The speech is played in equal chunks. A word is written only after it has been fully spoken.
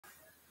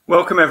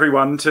Welcome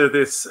everyone to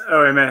this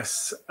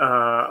OMS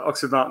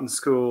Oxford Martin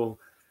School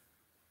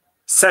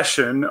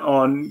session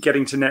on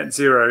getting to net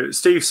zero.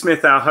 Steve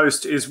Smith, our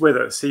host, is with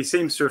us. He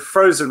seems to have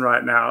frozen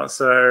right now,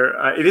 so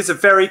it is a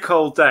very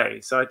cold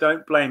day, so I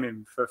don't blame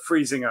him for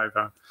freezing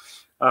over.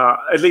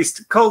 At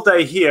least cold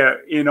day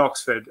here in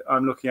Oxford.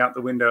 I'm looking out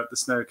the window at the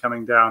snow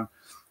coming down.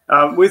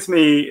 With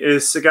me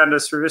is Sugandha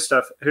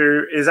Srivastava,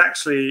 who is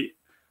actually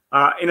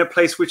in a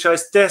place which I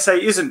dare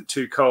say isn't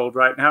too cold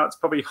right now. It's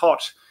probably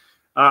hot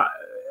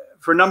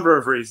for a number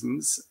of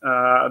reasons,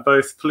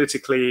 both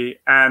politically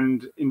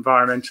and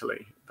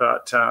environmentally.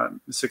 But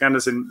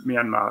Sugandha's in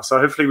Myanmar, so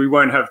hopefully we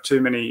won't have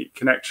too many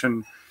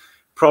connection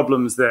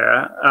problems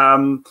there.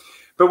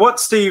 But what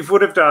Steve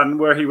would have done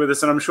were he with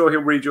us, and I'm sure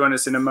he'll rejoin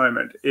us in a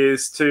moment,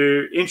 is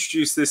to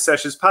introduce this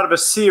session as part of a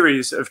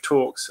series of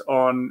talks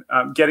on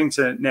getting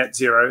to net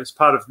zero, as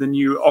part of the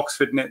new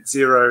Oxford Net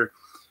Zero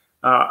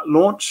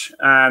launch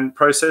and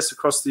process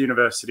across the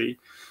university.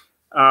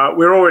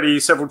 We're already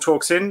several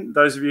talks in.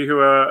 Those of you who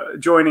are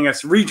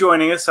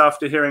rejoining us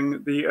after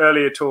hearing the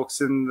earlier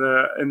talks in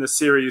the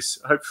series,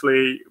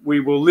 hopefully we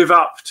will live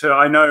up to,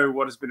 I know,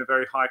 what has been a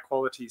very high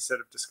quality set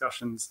of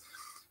discussions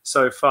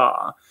so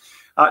far.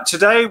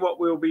 Today, what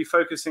we'll be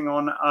focusing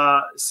on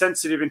are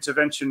sensitive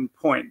intervention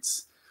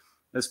points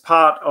as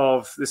part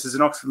of, this is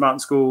an Oxford Martin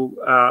School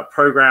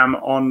program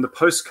on the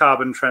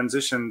post-carbon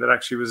transition that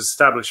actually was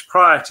established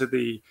prior to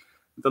the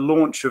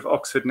launch of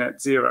Oxford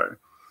Net Zero.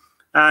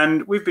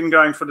 And we've been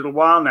going for a little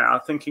while now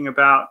thinking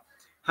about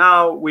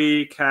how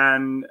we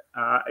can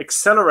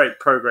accelerate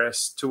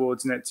progress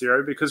towards net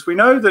zero, because we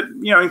know that,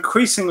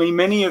 increasingly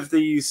many of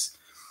these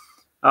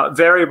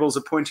variables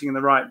are pointing in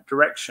the right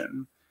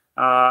direction.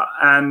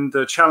 And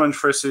the challenge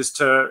for us is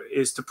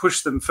to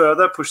push them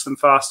further, push them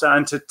faster,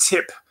 and to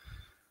tip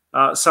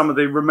some of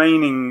the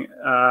remaining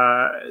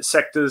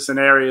sectors and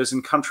areas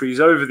and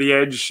countries over the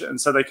edge, and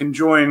so they can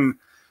join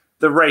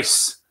the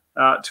race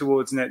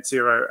towards net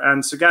zero.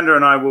 And Sugandha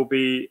and I will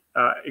be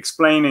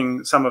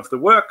explaining some of the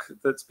work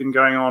that's been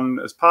going on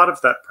as part of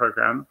that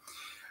program.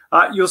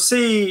 You'll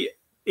see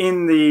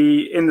in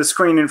the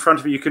screen in front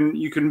of you,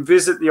 you can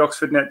visit the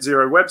Oxford Net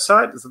Zero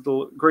website. There's a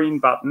little green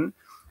button.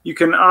 You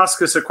can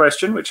ask us a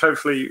question, which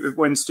hopefully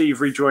when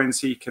Steve rejoins,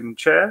 he can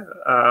chair,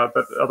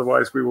 but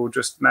otherwise we will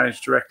just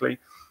manage directly.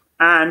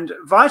 And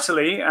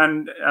vitally,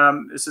 and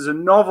this is a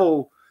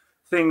novel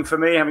thing for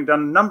me, having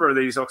done a number of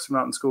these Oxford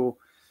Martin School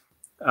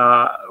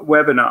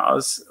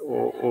webinars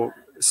or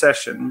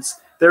sessions,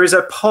 there is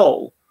a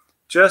poll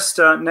just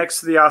next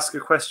to the Ask a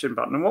Question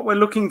button. And what we're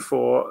looking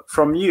for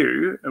from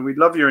you, and we'd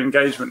love your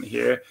engagement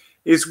here,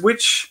 is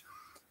which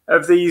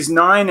of these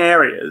 9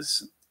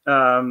 areas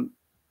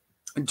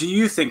do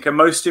you think are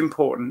most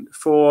important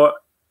for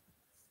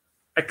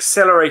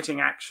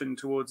accelerating action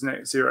towards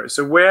net zero?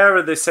 So where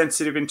are the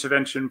sensitive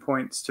intervention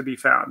points to be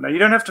found? Now, you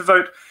don't have to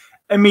vote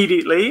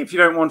immediately. If you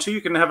don't want to,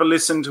 you can have a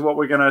listen to what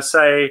we're going to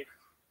say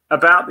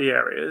about the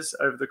areas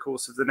over the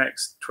course of the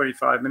next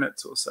 25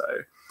 minutes or so.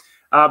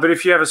 But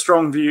if you have a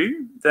strong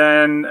view,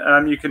 then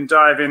you can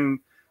dive in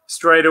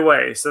straight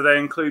away. So they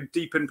include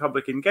deepen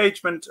public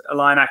engagement,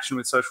 align action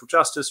with social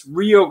justice,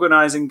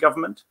 reorganizing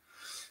government,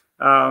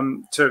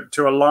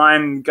 to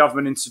align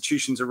government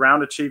institutions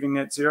around achieving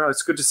net zero.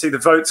 It's good to see the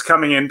votes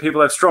coming in. People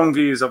have strong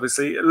views,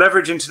 obviously.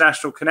 Leverage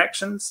international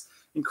connections,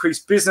 increase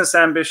business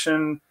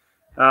ambition,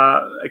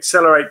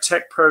 accelerate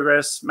tech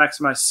progress,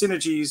 maximize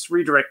synergies,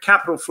 redirect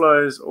capital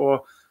flows,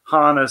 or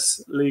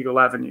harness legal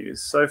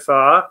avenues. So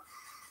far,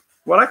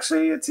 well,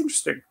 actually, it's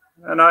interesting.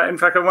 And in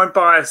fact, I won't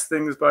bias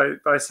things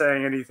by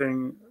saying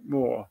anything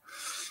more.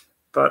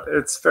 But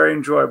it's very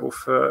enjoyable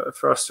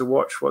for us to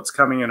watch what's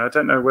coming in. I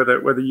don't know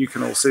whether you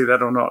can all see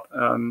that or not.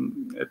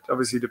 It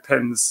obviously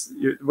depends,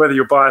 whether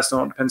you're biased or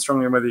not, depends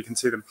strongly on whether you can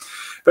see them.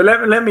 But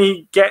let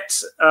me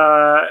get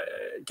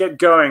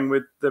going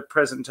with the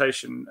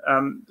presentation.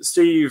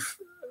 Steve,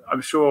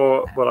 I'm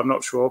sure, well, I'm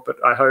not sure, but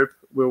I hope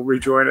will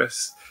rejoin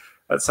us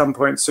at some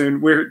point soon.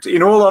 We're,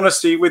 in all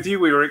honesty with you,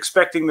 we were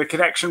expecting the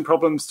connection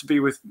problems to be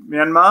with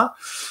Myanmar,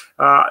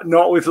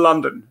 not with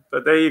London.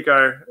 But there you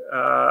go.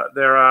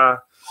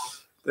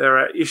 There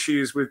are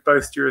issues with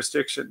both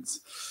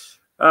jurisdictions.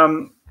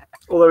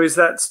 Although, is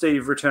that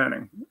Steve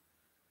returning?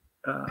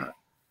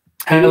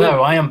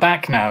 Hello, I am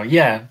back now.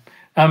 Yeah.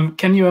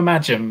 Can you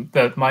imagine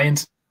that my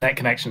internet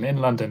connection in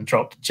London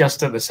dropped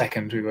just at the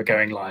second we were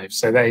going live?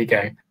 So there you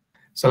go.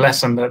 It's a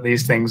lesson that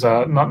these things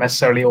are not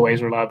necessarily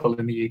always reliable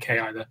in the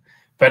UK either.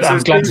 But I'm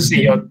glad to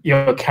see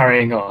you're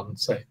carrying on.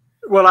 So.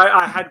 Well,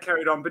 I had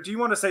carried on, but do you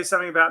want to say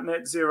something about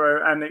net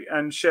zero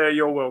and share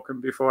your welcome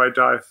before I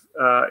dive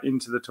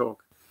into the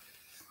talk?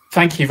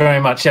 Thank you very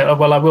much. Yeah,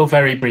 well, I will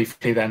very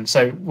briefly then.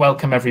 So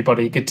welcome,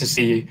 everybody. Good to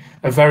see you.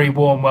 A very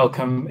warm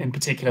welcome, in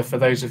particular, for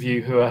those of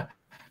you who are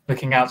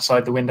looking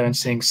outside the window and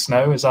seeing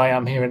snow, as I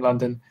am here in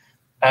London.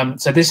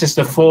 So this is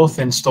the 4th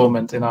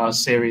instalment in our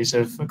series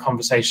of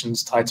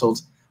conversations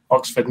titled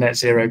Oxford Net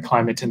Zero,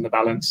 Climate in the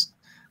Balance.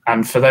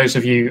 And for those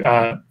of you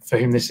for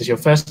whom this is your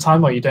first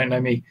time or you don't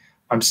know me,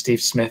 I'm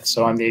Steve Smith.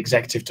 So I'm the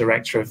Executive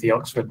Director of the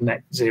Oxford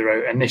Net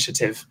Zero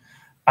Initiative.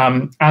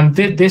 And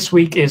this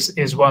week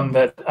is one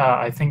that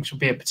I think should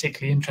be a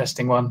particularly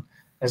interesting one,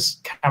 as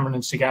Cameron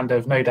and Suganda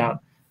have no doubt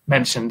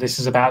mentioned. This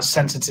is about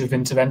sensitive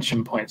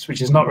intervention points,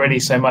 which is not really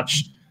so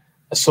much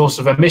a source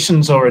of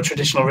emissions or a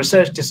traditional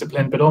research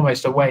discipline, but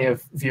almost a way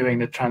of viewing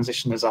the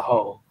transition as a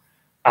whole.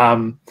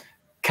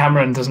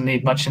 Cameron doesn't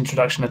need much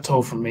introduction at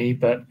all from me,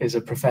 but is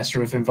a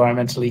professor of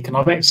environmental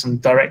economics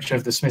and director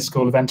of the Smith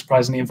School of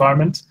Enterprise and the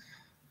Environment,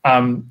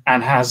 and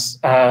has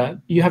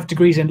you have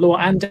degrees in law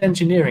and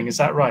engineering, is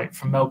that right,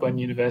 from Melbourne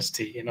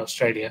University in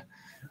Australia,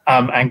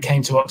 and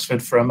came to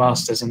Oxford for a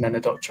master's and then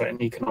a doctorate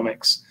in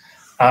economics.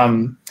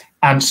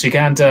 And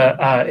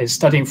Suganda is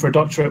studying for a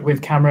doctorate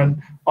with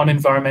Cameron on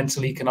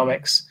environmental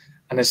economics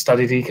and has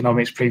studied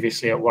economics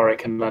previously at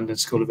Warwick and London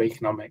School of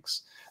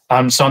Economics.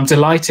 So I'm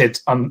delighted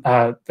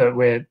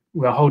that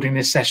we're holding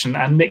this session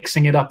and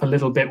mixing it up a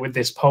little bit with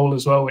this poll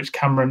as well, which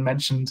Cameron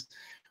mentioned.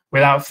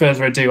 Without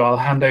further ado, I'll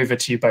hand over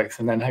to you both,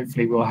 and then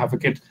hopefully we'll have a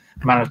good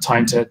amount of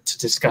time to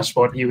discuss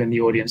what you in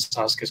the audience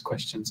ask as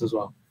questions as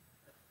well.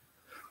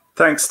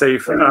 Thanks,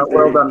 Steve.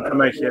 Well done for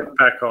making it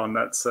back on.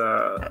 That's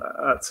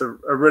a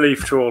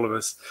relief to all of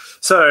us.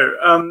 So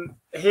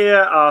here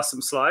are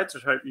some slides,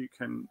 which I hope you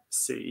can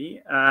see.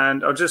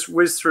 And I'll just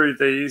whiz through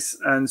these,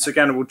 and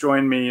Suganda will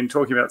join me in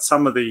talking about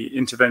some of the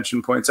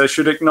intervention points. I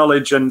should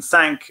acknowledge and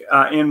thank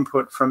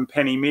input from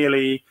Penny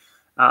Mealy,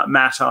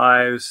 Matt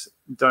Ives,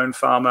 Doan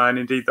Farmer, and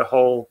indeed the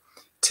whole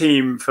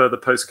team for the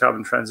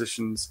Post-Carbon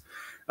Transitions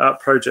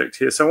project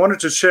here. So I wanted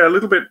to share a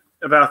little bit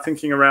about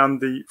thinking around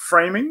the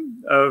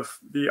framing of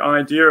the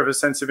idea of a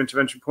sensitive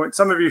intervention point.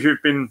 Some of you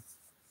who've been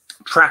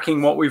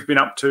tracking what we've been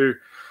up to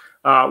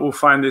will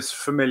find this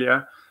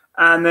familiar,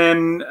 and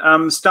then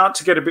start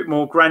to get a bit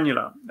more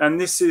granular. And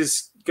this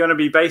is going to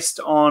be based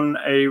on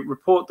a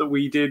report that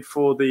we did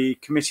for the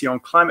Committee on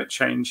Climate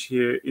Change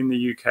here in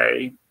the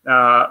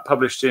UK,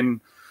 published in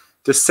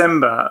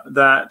December,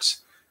 that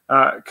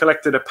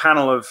collected a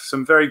panel of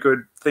some very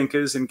good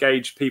thinkers,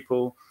 engaged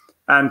people,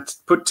 and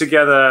put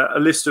together a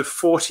list of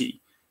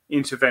 40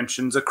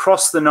 interventions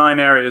across the 9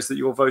 areas that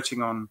you're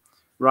voting on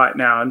right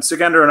now. And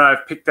Suganda and I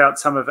have picked out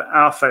some of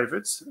our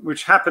favorites,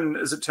 which happen,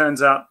 as it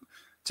turns out,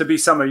 to be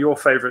some of your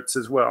favorites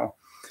as well.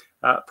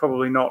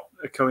 Probably not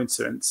a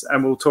coincidence.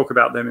 And we'll talk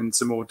about them in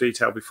some more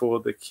detail before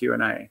the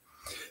Q&A.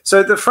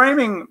 So the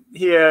framing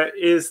here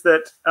is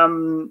that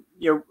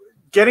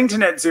getting to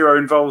net zero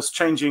involves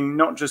changing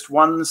not just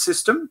one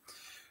system,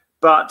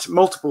 but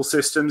multiple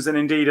systems, and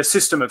indeed a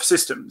system of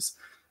systems.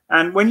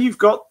 And when you've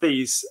got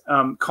these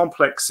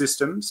complex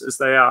systems, as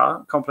they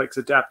are, complex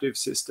adaptive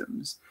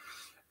systems,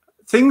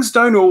 things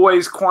don't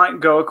always quite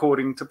go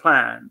according to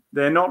plan.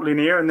 They're not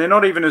linear, and they're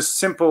not even as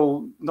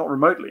simple, not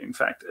remotely, in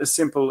fact, as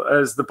simple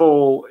as the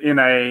ball in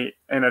a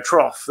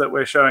trough that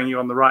we're showing you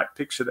on the right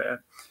picture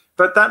there.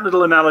 But that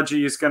little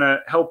analogy is going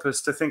to help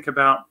us to think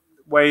about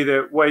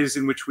ways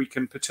in which we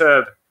can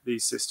perturb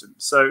these systems.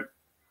 So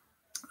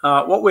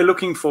what we're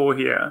looking for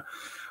here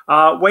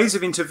are ways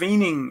of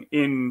intervening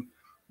in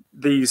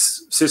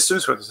these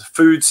systems, whether it's the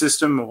food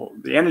system or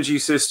the energy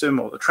system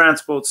or the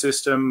transport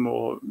system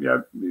or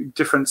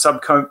different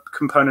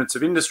subcomponents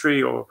of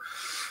industry or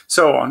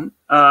so on.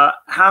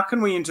 How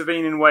can we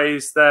intervene in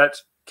ways that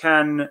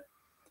can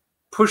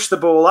push the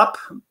ball up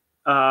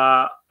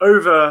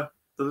over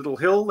the little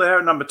hill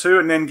there, number 2,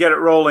 and then get it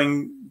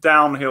rolling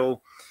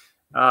downhill,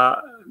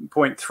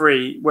 point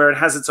 3, where it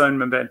has its own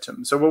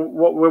momentum. So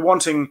we're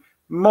wanting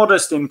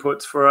modest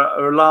inputs for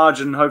a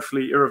large and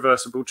hopefully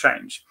irreversible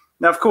change.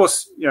 Now, of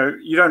course,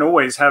 you don't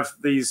always have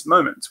these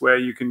moments where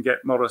you can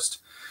get modest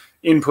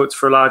inputs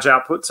for a large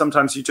output.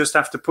 Sometimes you just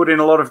have to put in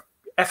a lot of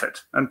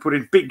effort and put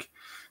in big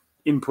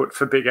input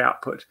for big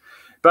output.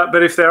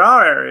 But if there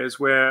are areas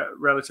where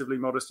relatively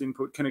modest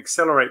input can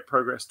accelerate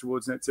progress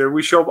towards net zero,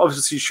 we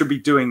obviously should be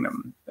doing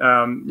them,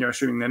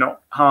 assuming they're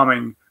not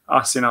harming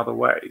us in other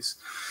ways.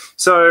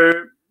 So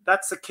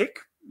that's the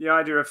kick, the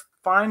idea of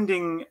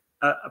finding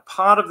a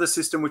part of the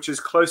system which is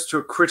close to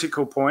a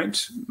critical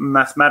point,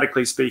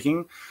 mathematically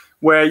speaking,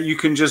 where you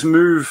can just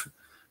move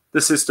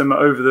the system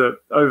over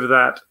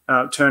that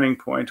turning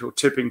point or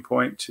tipping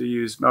point, to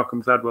use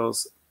Malcolm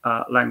Gladwell's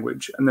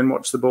language, and then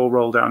watch the ball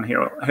roll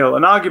downhill.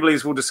 And arguably,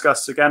 as we'll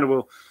discuss, Suganda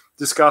will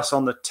discuss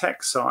on the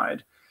tech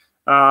side,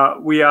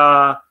 we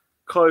are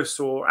close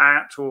or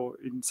at, or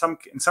in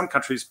some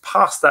countries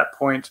past that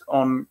point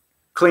on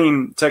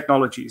clean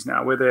technologies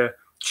now, where they're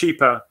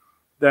cheaper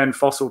than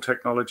fossil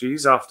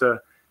technologies after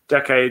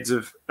decades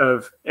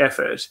of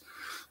effort.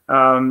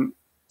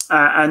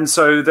 And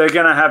so they're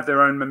going to have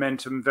their own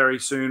momentum very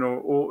soon,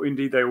 or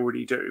indeed they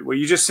already do, where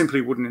you just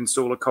simply wouldn't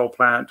install a coal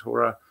plant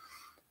or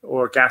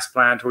a gas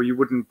plant, or you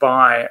wouldn't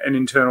buy an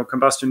internal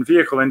combustion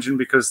vehicle engine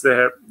because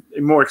they're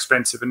more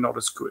expensive and not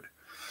as good.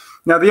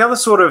 Now, the other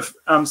sort of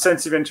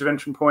sensitive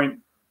intervention point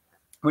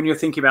when you're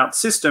thinking about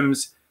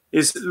systems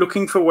is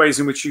looking for ways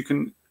in which you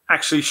can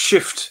actually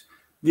shift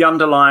the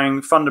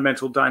underlying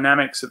fundamental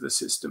dynamics of the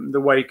system, the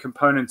way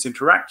components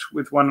interact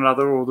with one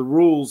another, or the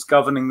rules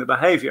governing the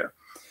behavior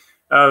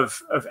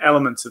of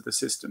elements of the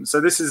system.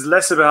 So this is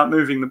less about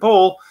moving the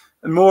ball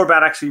and more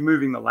about actually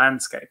moving the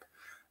landscape.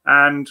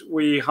 And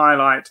we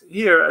highlight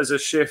here as a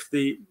shift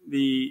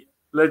the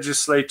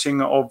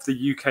legislating of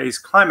the UK's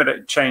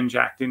Climate Change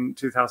Act in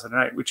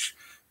 2008, which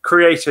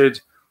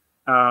created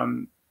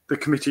the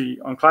Committee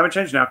on Climate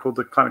Change, now called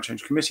the Climate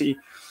Change Committee,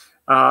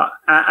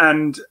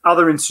 and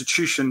other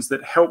institutions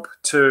that help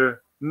to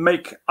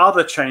make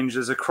other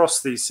changes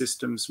across these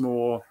systems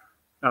more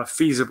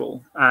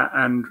feasible,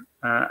 and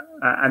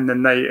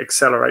then they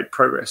accelerate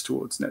progress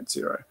towards net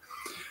zero.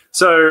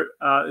 So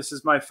this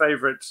is my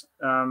favorite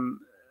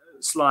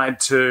slide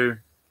to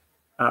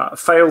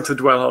fail to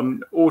dwell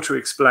on or to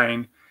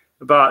explain,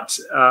 but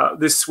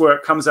this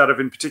work comes out of,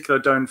 in particular,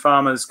 Doan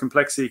Farmer's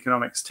complexity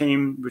economics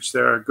team, which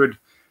there are a good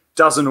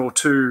dozen or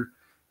two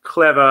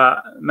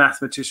clever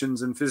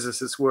mathematicians and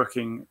physicists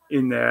working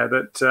in there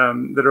that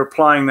that are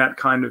applying that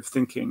kind of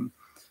thinking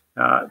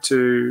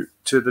to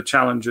the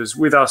challenges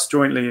with us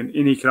jointly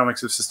in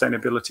economics of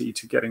sustainability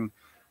to getting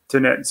to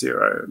net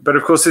zero. But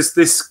of course,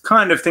 this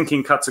kind of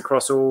thinking cuts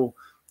across all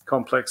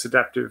complex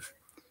adaptive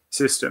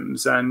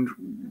systems, and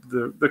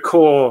the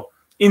core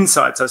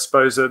insights, I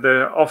suppose, are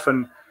there are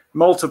often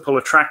multiple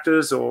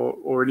attractors,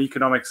 or in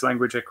economics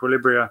language,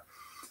 equilibria.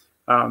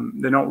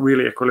 They're not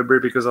really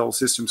equilibria because the whole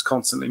system's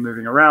constantly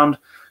moving around.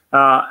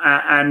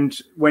 And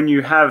when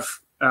you have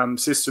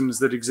systems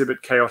that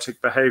exhibit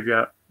chaotic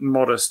behavior,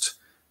 modest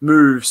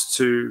moves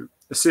to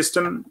a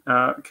system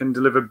can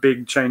deliver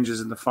big changes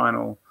in the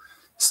final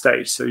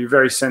state. So you're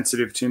very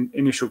sensitive to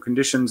initial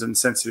conditions and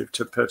sensitive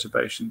to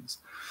perturbations.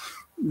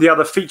 The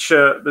other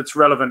feature that's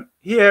relevant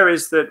here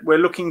is that we're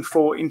looking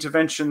for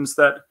interventions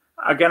that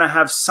are going to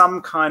have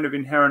some kind of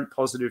inherent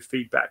positive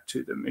feedback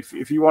to them.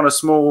 If you want a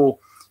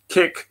small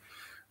kick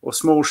or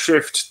small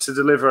shift to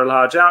deliver a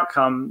large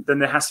outcome, then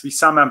there has to be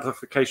some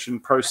amplification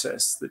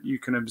process that you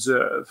can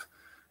observe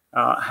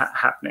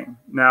happening.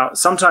 Now,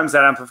 sometimes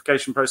that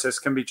amplification process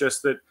can be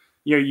just that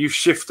you've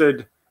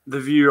shifted the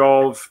view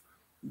of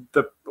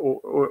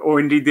or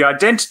indeed the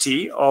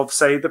identity of,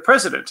 say, the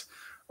president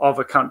of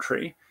a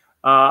country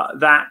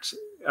that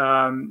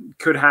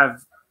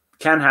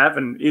can have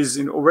and is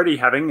already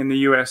having in the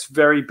US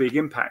very big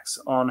impacts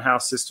on how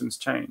systems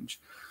change.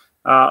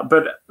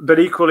 But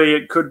equally,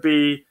 it could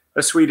be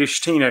a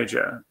Swedish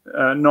teenager,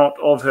 not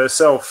of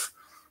herself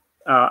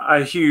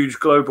a huge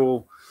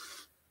global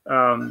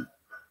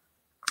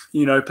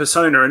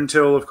persona,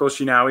 until, of course,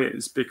 she now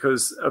is,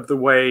 because of the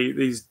way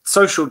these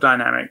social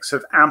dynamics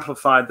have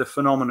amplified the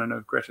phenomenon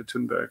of Greta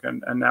Thunberg,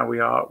 and now we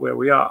are where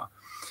we are.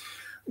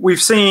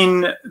 We've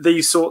seen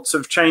these sorts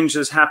of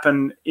changes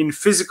happen in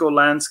physical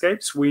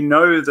landscapes. We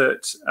know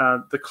that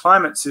the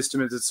climate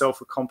system is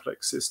itself a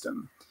complex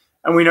system,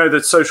 and we know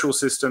that social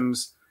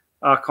systems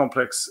are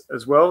complex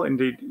as well,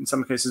 indeed in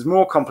some cases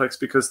more complex,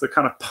 because the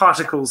kind of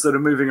particles that are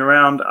moving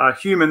around are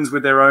humans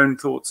with their own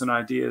thoughts and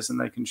ideas, and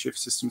they can shift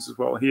systems as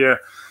well. Here,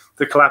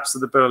 the collapse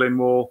of the Berlin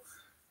Wall,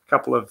 a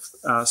couple of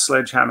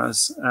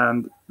sledgehammers,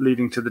 and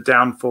leading to the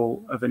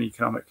downfall of an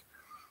economic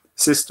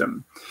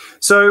system.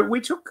 So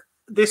we took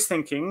this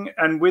thinking,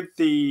 and with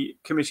the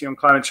Committee on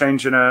Climate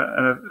Change and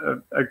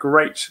a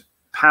great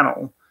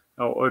panel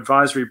or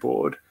advisory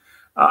board,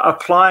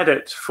 applied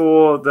it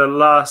for the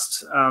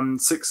last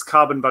 6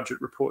 carbon budget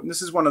report. And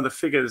this is one of the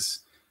figures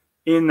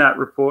in that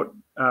report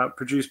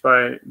produced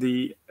by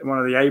one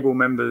of the able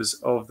members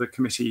of the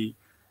Committee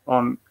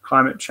on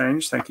Climate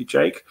Change. Thank you,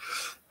 Jake.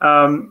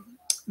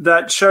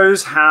 That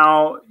shows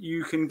how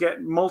you can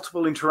get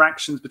multiple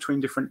interactions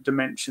between different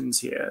dimensions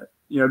here.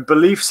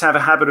 Beliefs have a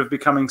habit of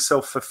becoming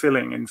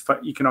self-fulfilling in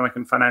economic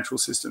and financial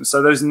systems.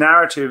 So those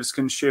narratives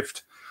can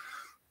shift.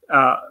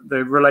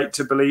 They relate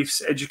to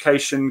beliefs.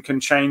 Education can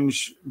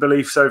change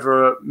beliefs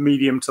over a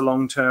medium to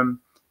long-term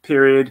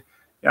period.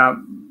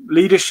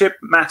 Leadership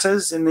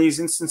matters in these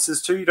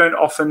instances too. You don't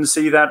often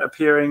see that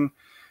appearing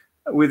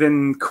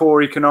within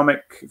core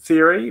economic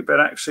theory, but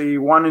actually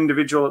one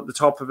individual at the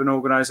top of an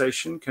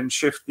organization can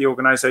shift the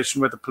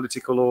organization, whether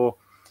political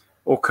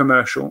or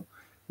commercial.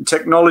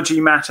 Technology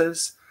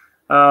matters.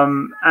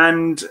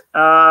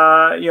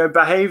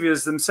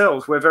 Behaviors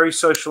themselves. We're very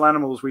social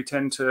animals. We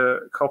tend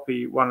to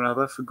copy one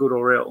another for good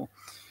or ill.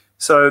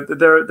 So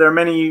there are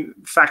many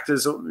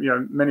factors,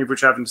 many of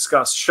which I haven't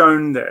discussed,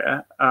 shown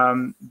there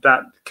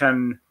that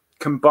can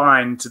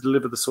combine to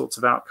deliver the sorts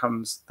of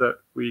outcomes that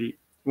we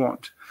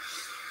want.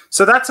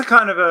 So that's a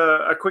kind of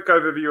a quick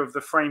overview of the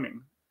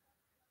framing.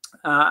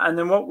 And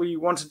then what we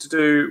wanted to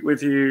do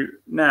with you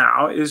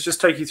now is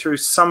just take you through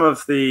some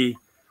of the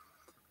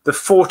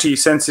 40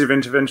 sensitive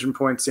intervention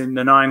points in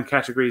the 9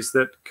 categories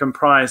that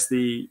comprise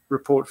the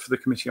report for the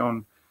Committee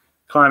on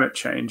Climate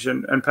Change.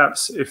 And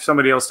perhaps if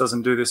somebody else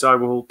doesn't do this, I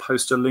will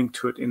post a link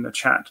to it in the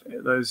chat,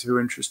 those who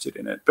are interested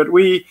in it. But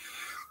we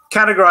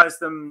categorize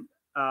them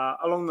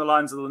along the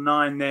lines of the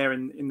 9 there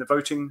in the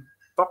voting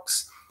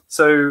box.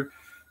 So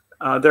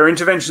there are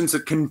interventions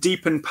that can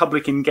deepen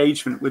public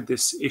engagement with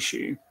this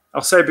issue.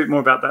 I'll say a bit more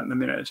about that in a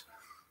minute.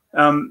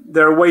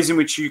 There are ways in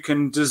which you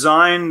can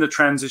design the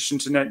transition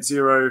to net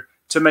zero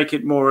to make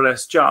it more or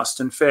less just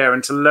and fair,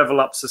 and to level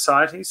up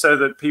society so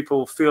that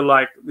people feel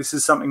like this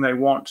is something they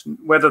want.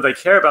 Whether they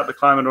care about the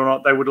climate or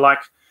not, they would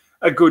like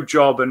a good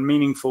job and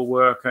meaningful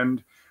work,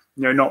 and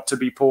not to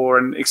be poor,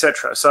 and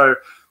etc. So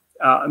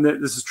and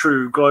this is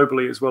true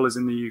globally as well as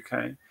in the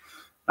UK.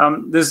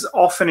 There's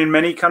often in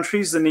many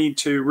countries the need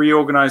to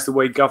reorganize the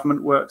way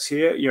government works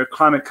here.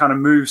 Climate kind of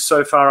moves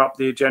so far up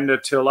the agenda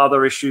till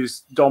other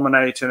issues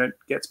dominate and it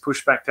gets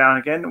pushed back down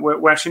again.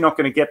 We're actually not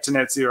going to get to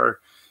net zero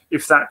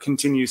if that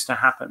continues to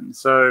happen.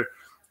 So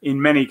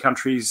in many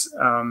countries,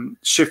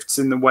 shifts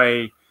in the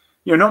way,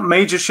 not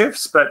major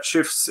shifts, but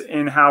shifts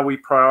in how we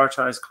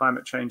prioritize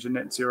climate change and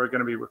net zero are going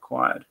to be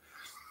required.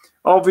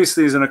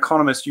 Obviously, as an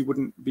economist, you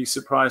wouldn't be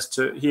surprised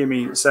to hear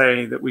me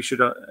say that we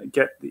should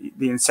get the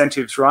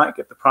incentives right,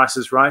 get the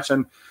prices right.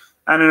 And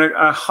in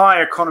a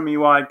high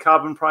economy-wide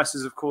carbon price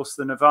is, of course,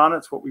 the nirvana.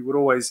 It's what we would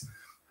always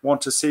want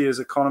to see as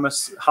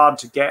economists, hard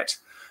to get.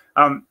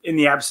 In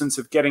the absence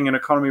of getting an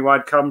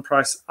economy-wide carbon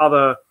price,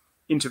 other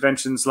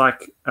interventions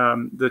like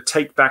the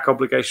take-back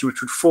obligation,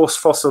 which would force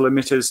fossil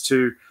emitters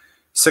to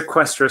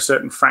sequester a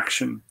certain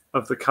fraction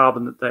of the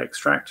carbon that they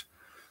extract.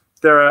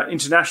 There are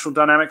international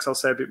dynamics. I'll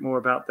say a bit more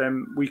about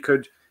them. We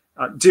could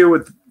deal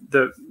with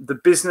the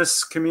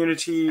business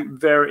community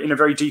in a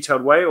very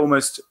detailed way,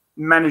 almost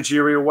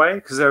managerial way,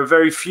 because there are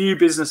very few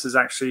businesses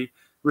actually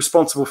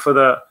responsible for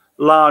the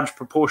large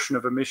proportion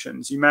of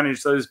emissions. You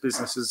manage those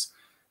businesses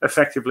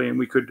effectively, and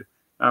we could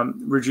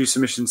reduce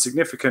emissions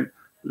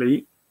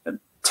significantly.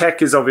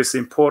 Tech is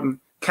obviously important.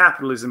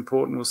 Capital is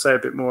important. We'll say a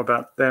bit more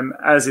about them,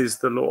 as is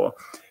the law.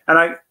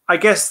 And I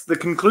guess the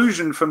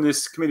conclusion from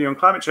this Committee on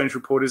Climate Change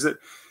report is that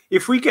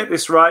if we get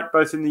this right,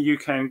 both in the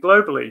UK and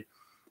globally,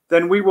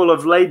 then we will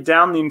have laid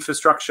down the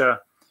infrastructure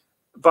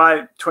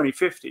by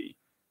 2050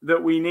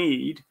 that we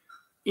need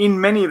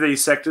in many of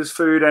these sectors,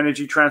 food,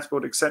 energy,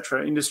 transport,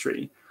 etc.,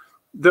 industry,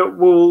 that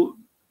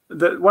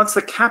once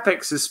the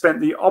capex is spent,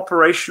 the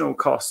operational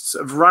costs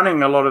of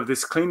running a lot of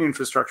this clean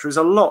infrastructure is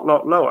a lot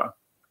lower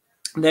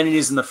than it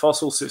is in the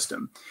fossil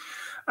system.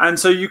 And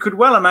so you could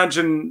well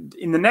imagine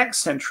in the next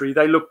century,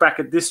 they look back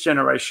at this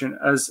generation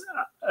as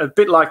a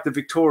bit like the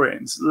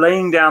Victorians,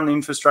 laying down the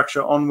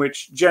infrastructure on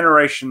which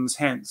generations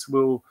hence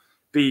will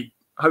be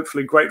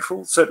hopefully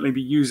grateful, certainly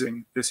be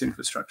using this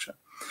infrastructure.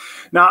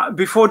 Now,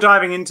 before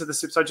diving into the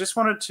SIPs, I just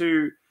wanted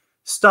to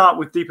start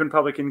with deepened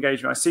public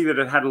engagement. I see that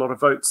it had a lot of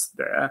votes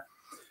there.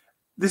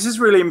 This is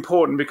really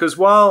important because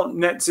while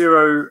net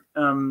zero,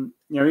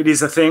 it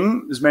is a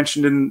thing, as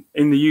mentioned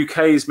in the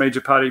UK's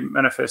major party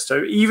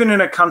manifesto, even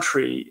in a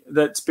country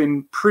that's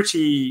been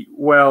pretty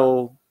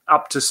well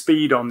up to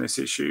speed on this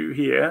issue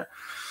here,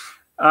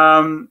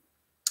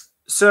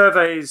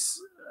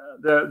 surveys,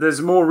 there's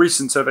a more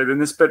recent survey than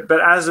this, but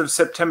as of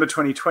September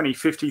 2020,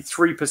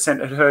 53%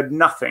 had heard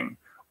nothing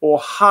or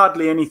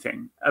hardly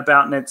anything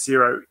about net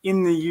zero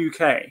in the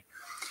UK.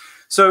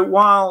 So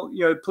while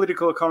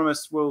political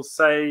economists will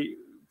say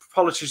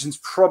politicians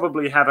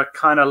probably have a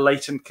kind of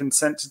latent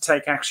consent to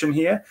take action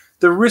here,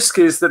 the risk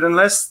is that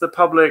unless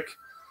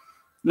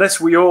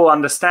we all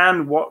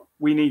understand what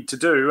we need to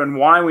do and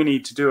why we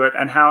need to do it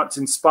and how it's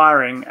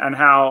inspiring and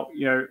how,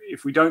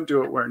 if we don't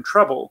do it, we're in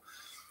trouble,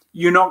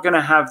 you're not going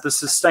to have the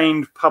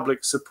sustained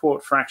public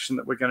support for action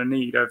that we're going to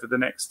need over the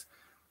next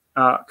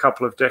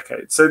couple of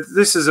decades. So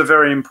this is a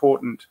very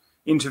important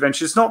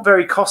intervention. It's not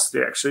very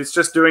costly, actually. It's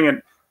just doing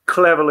it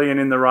cleverly and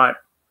in the right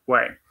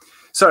way.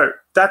 So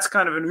that's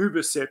kind of an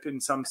uber sip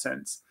in some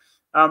sense.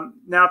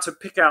 Now to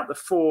pick out the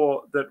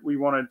four that we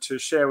wanted to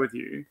share with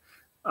you,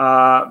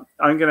 I'm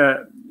going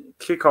to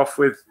kick off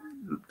with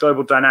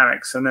global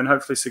dynamics, and then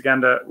hopefully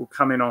Sugandha will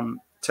come in on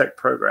tech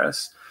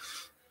progress.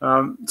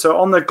 So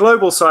on the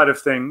global side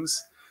of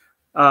things,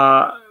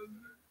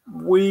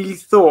 we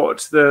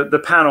thought,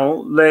 the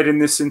panel, led in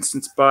this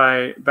instance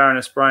by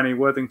Baroness Bryony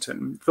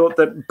Worthington, thought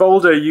that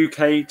bolder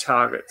UK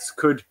targets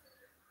could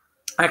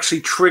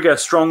actually trigger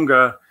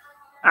stronger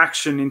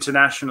action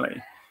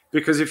internationally.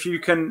 Because if you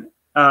can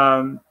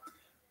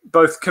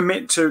both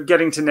commit to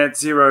getting to net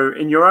zero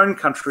in your own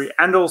country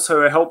and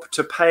also help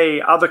to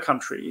pay other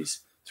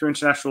countries through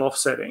international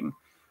offsetting,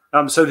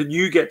 so that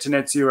you get to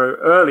net zero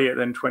earlier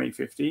than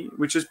 2050,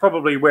 which is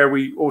probably where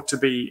we ought to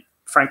be,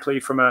 frankly,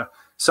 from a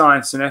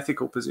science and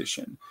ethical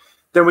position,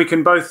 then we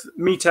can both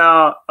meet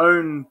our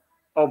own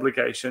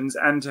obligations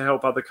and to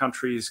help other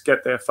countries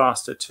get there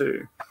faster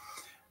too.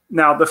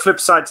 Now, the flip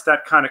side to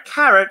that kind of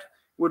carrot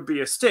would be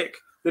a stick,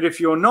 that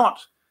if you're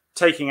not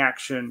taking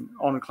action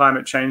on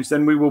climate change,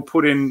 then we will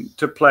put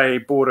into play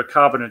border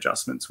carbon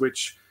adjustments,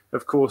 which,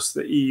 of course,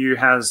 the EU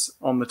has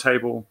on the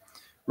table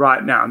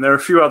right now. And there are a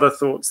few other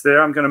thoughts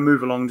there. I'm going to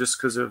move along just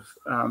because of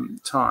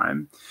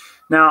time.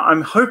 Now,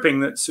 I'm hoping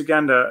that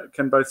Sugandha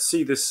can both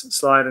see this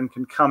slide and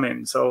can come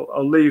in. So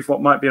I'll leave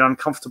what might be an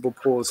uncomfortable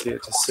pause here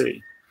to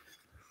see.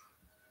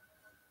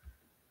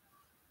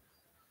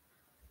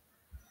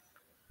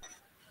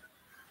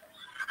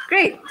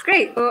 Great.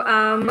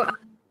 Well,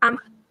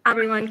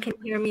 everyone can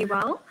hear me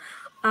well.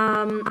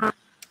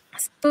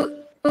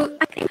 So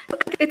I think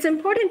it's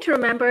important to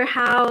remember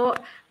how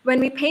when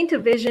we paint a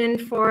vision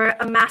for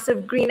a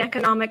massive green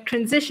economic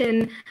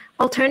transition,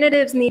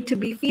 alternatives need to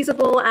be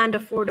feasible and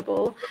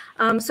affordable.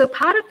 So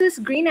part of this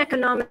green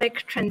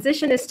economic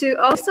transition is to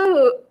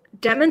also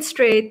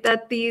demonstrate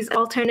that these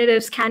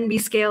alternatives can be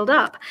scaled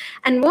up.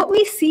 And what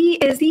we see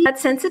is that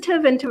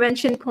sensitive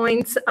intervention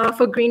points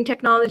for green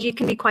technology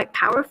can be quite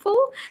powerful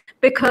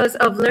because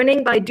of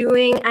learning by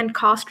doing and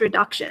cost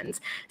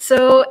reductions.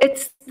 So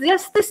it's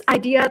just this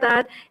idea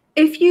that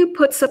if you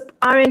put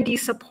R&D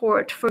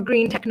support for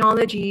green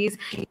technologies,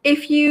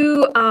 if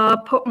you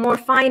put more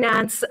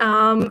finance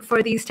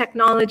for these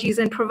technologies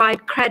and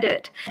provide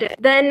credit,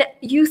 then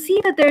you see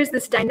that there's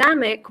this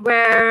dynamic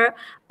where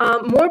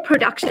more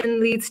production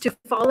leads to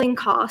falling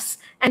costs,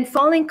 and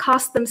falling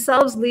costs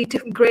themselves lead to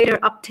greater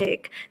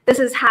uptake. This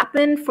has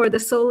happened for the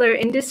solar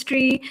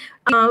industry.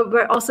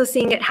 We're also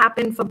seeing it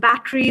happen for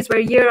batteries, where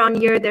year on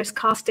year there's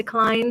cost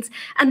declines.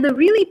 And the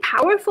really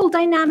powerful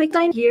dynamic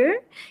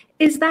here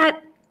is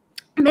that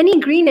many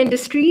green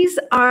industries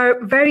are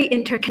very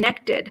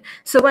interconnected.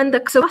 So when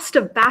the cost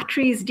of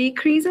batteries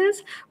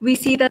decreases, we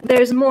see that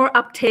there's more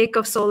uptake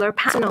of solar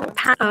panels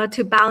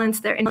to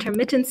balance their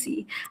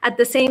intermittency. At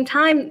the same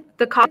time,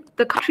 the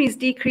batteries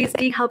decrease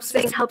helps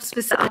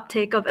with the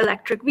uptake of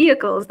electric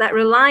vehicles that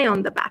rely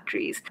on the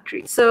batteries.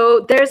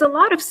 So there's a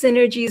lot of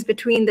synergies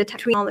between the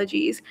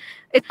technologies.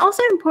 It's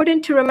also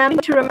important to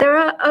remember there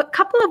are a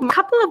couple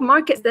of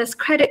markets. There's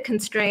credit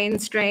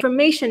constraints,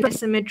 information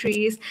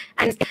asymmetries,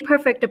 and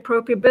perfect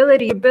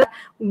appropriability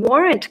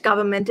warrant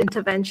government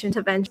intervention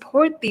to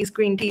support these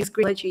green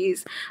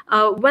technologies.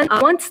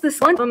 Once this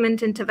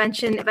government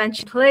intervention in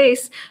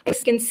place, we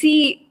can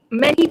see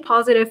many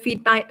positive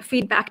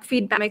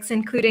feedbacks,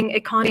 including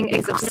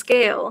economies of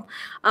scale.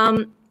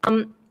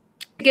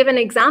 To give an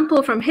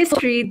example from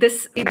history,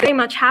 this very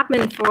much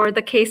happened for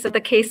the case of the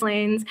case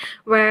lanes,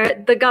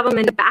 where the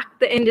government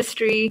backed the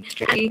industry,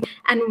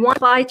 and once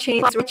supply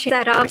chains were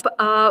set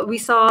up, we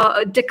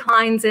saw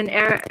declines in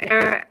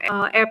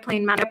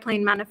airplane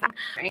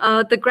manufacturing.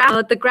 The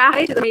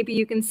graph, maybe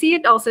you can see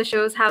it, also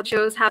shows how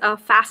a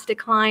fast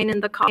decline in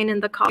the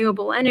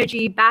renewable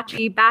energy,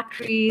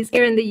 batteries.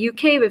 Here in the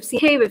UK, we've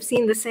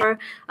seen the same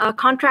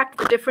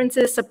contract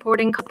differences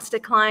supporting cost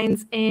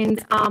declines in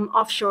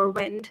offshore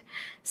wind.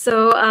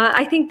 So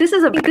I think this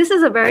is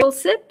a very cool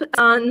SIP,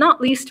 not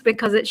least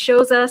because it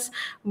shows us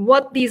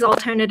what these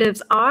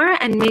alternatives are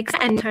and makes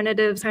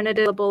alternatives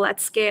available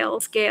at scale.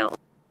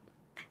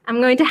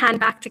 I'm going to hand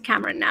back to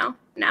Cameron now.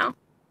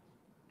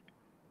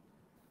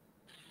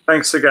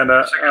 Thanks,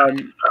 Sugandha.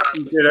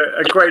 You did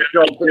a great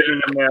job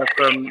bringing in there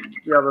from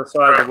the other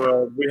side of the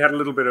world. We had a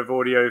little bit of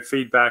audio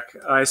feedback.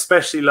 I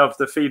especially loved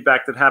the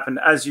feedback that happened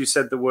as you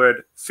said the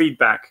word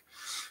feedback.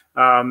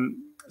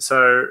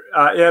 So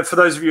yeah, for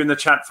those of you in the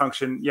chat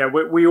function, yeah,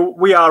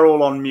 we are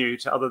all on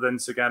mute other than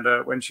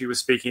Sugandha when she was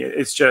speaking.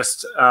 It's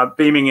just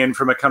beaming in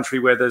from a country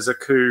where there's a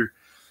coup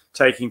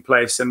taking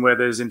place and where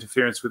there's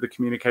interference with the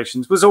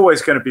communications was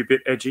always going to be a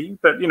bit edgy.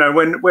 But, you know,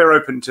 when we're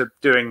open to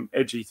doing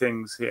edgy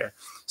things here.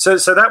 So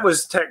that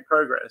was tech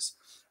progress.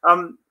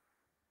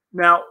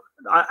 Now,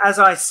 as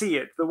I see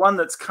it, the one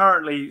that's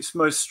currently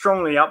most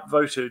strongly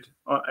upvoted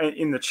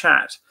in the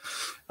chat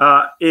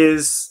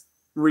is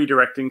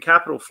redirecting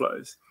capital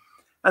flows.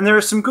 And there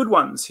are some good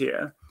ones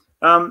here.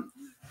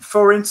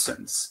 For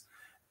instance,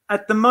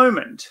 at the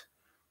moment,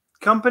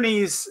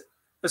 companies,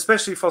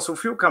 especially fossil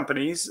fuel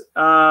companies,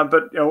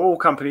 but you know, all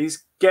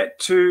companies get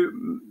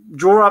to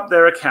draw up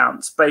their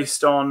accounts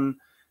based on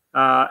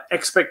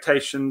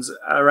expectations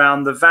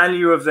around the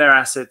value of their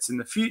assets in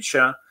the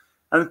future.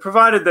 And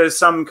provided there's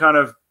some kind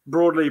of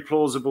broadly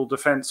plausible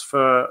defense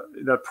for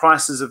the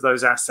prices of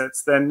those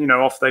assets, then, you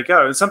know, off they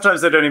go. And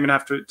sometimes they don't even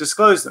have to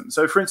disclose them.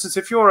 So for instance,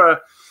 if you're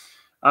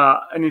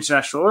an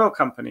international oil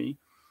company,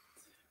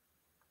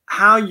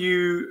 how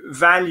you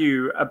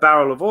value a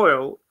barrel of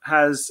oil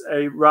has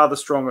a rather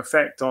strong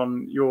effect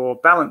on your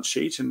balance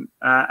sheet, and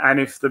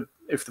if the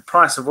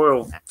price of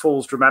oil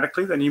falls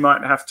dramatically, then you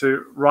might have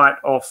to write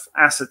off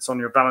assets on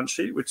your balance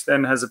sheet, which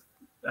then has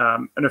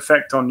an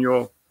effect on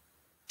your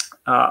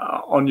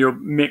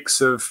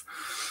mix of,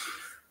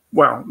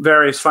 well,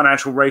 various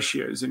financial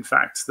ratios, in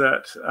fact,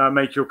 that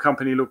make your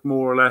company look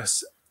more or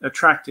less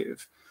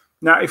attractive.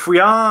 Now, if we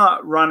are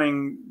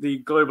running the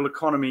global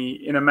economy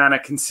in a manner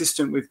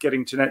consistent with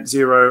getting to net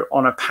zero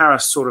on a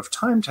Paris sort of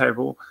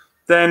timetable,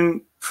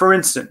 then, for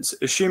instance,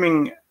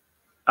 assuming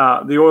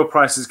the oil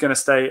price is going to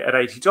stay at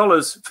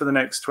 $80 for the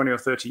next 20 or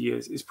 30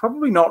 years is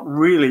probably not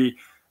really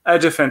a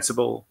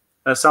defensible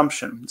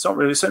assumption. It's not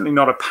really, certainly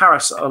not a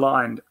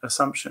Paris-aligned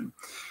assumption.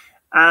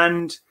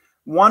 And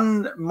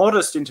one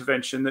modest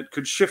intervention that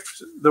could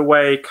shift the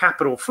way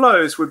capital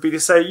flows would be to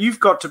say you've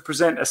got to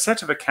present a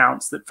set of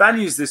accounts that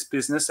values this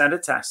business and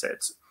its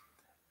assets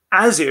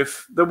as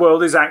if the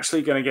world is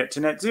actually going to get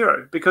to net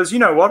zero. Because you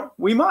know what?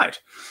 We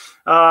might.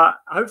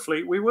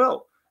 Hopefully we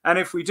will. And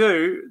if we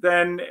do,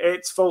 then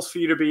it's false for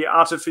you to be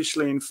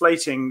artificially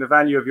inflating the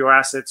value of your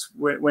assets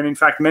when in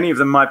fact many of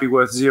them might be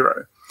worth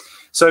zero.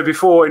 So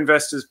before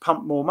investors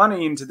pump more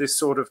money into this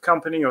sort of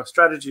company or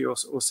strategy or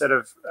set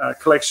of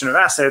collection of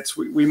assets,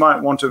 we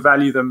might want to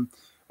value them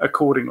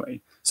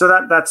accordingly. So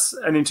that's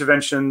an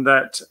intervention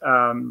that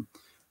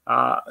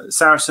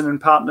Saracen and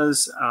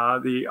Partners,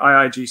 the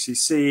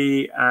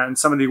IIGCC, and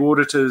some of the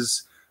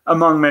auditors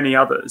among many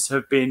others,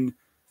 have been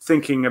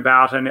thinking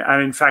about and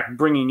in fact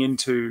bringing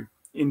into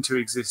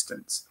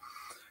existence.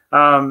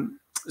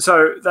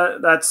 So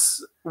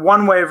that's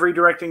one way of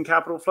redirecting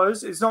capital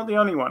flows. It's not the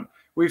only one.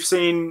 We've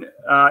seen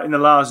in the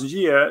last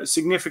year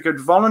significant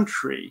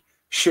voluntary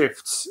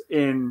shifts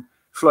in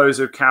flows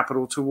of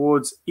capital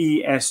towards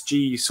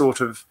ESG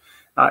sort of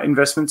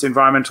investments,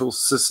 environmental,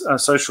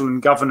 social,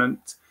 and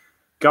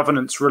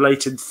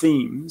governance-related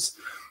themes.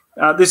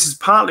 This is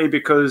partly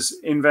because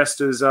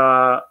investors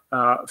are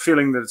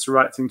feeling that it's the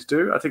right thing to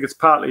do. I think it's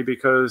partly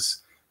because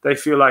they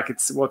feel like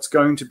it's what's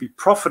going to be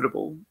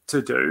profitable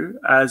to do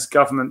as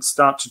governments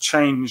start to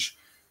change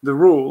the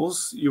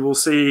rules. You will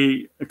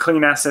see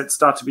clean assets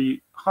start to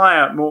be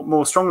higher,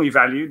 more strongly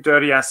valued.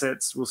 Dirty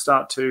assets will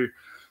start to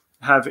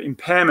have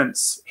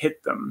impairments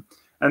hit them.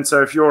 And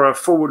so if you're a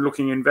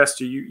forward-looking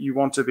investor, you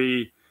want to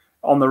be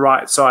on the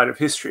right side of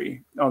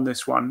history on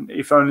this one,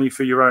 if only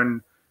for your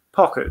own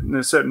pocket. And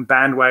there's certain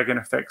bandwagon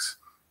effects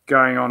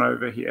going on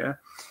over here.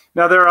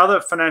 Now, there are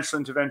other financial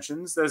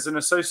interventions. There's an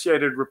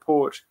associated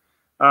report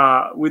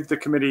with the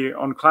Committee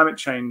on Climate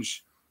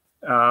Change,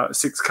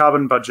 Sixth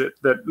Carbon Budget,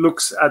 that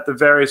looks at the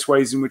various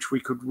ways in which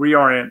we could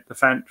reorient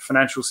the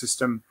financial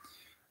system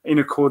in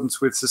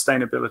accordance with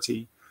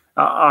sustainability.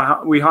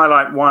 We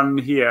highlight one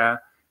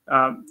here,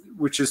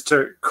 which is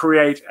to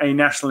create a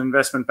national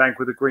investment bank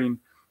with a green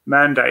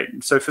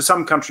mandate. So for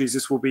some countries,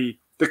 this will be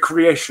the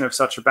creation of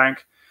such a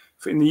bank.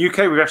 In the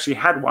UK, we've actually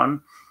had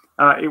one.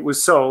 It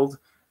was sold.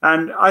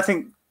 And I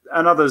think,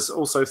 and others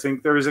also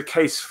think, there is a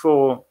case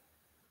for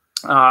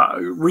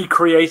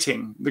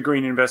recreating the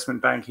Green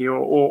Investment Bank here,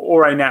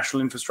 or a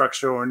national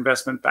infrastructure or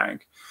investment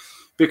bank,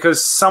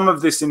 because some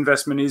of this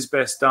investment is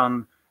best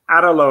done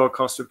at a lower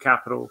cost of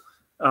capital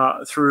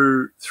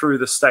through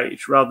the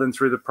state rather than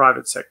through the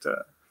private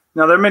sector.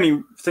 Now, there are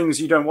many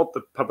things you don't want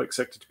the public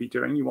sector to be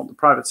doing, you want the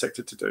private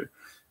sector to do.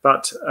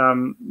 But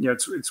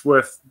it's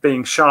worth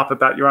being sharp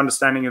about your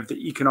understanding of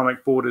the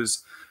economic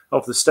borders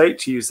of the state,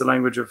 to use the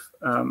language of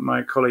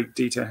my colleague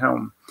Dieter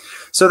Helm.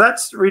 So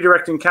that's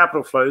redirecting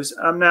capital flows.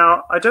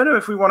 Now, I don't know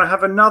if we want to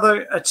have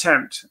another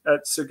attempt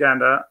at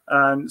Sugandha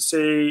and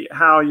see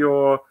how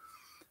your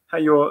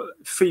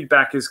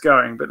feedback is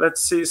going. But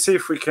let's see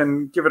if we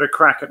can give it a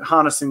crack at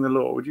harnessing the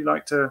law. Would you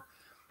like to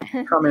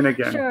come in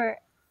again? Sure.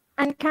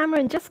 And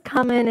Cameron, just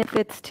come in if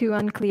it's too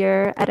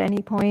unclear at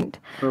any point.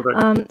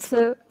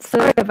 So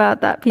sorry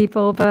about that,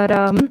 people, but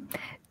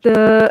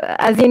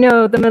as you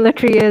know, the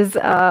military is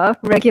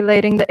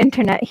regulating the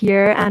internet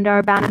here, and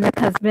our bandwidth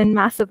has been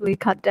massively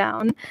cut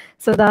down.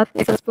 So that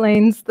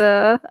explains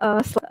the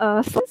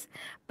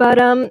But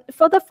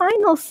for the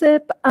final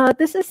sip,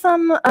 this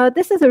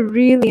is a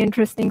really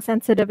interesting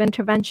sensitive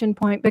intervention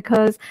point,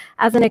 because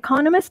as an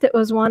economist, it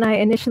was one I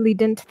initially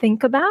didn't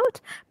think about,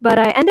 but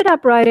I ended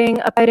up writing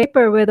a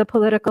paper with a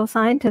political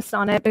scientist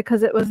on it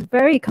because it was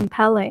very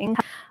compelling.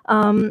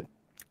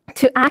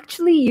 To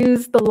actually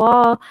use the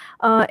law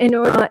in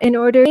order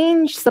to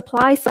change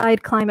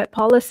supply-side climate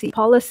policy.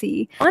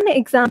 One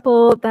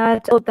example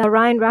that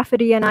Ryan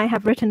Rafferty and I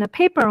have written a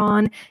paper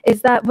on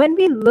is that when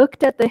we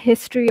looked at the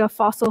history of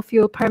fossil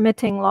fuel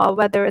permitting law,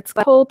 whether it's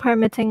coal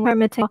permitting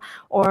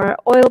or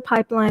oil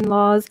pipeline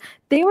laws,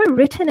 they were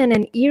written in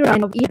an era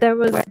where there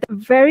was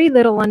very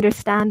little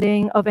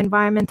understanding of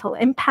environmental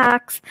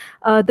impacts.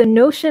 The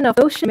notion of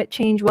climate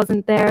change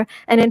wasn't there.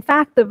 And in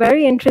fact, the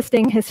very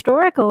interesting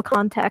historical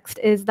context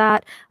is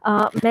that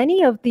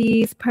many of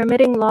these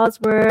permitting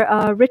laws were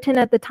written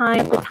at the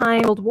time of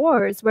World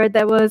Wars, where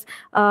there was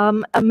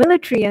a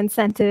military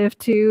incentive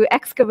to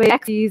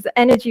excavate these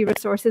energy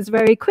resources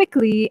very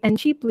quickly and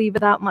cheaply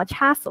without much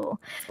hassle.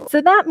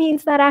 So that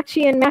means that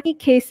actually in many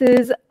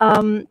cases,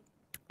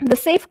 the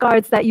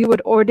safeguards that you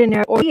would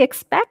ordinarily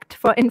expect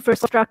for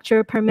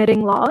infrastructure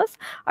permitting laws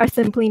are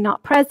simply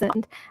not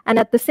present. And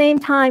at the same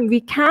time, we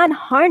can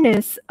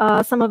harness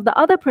some of the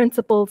other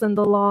principles in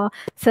the law,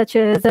 such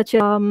as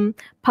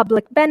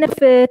public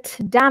benefit,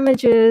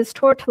 damages,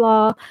 tort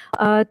law,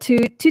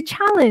 to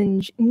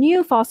challenge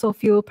new fossil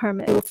fuel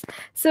permits.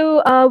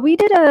 So we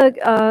did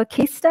a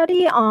case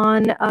study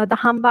on the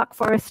Hambach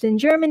forest in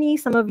Germany.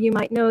 Some of you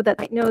might know that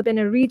in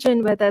a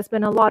region where there's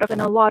been a lot of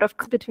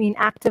between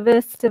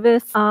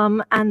activists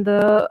and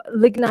the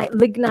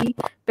lignite,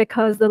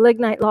 because the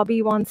lignite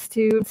lobby wants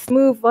to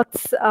move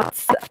what's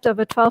left of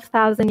a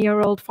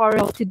 12,000-year-old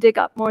forest to dig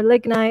up more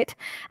lignite.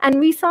 And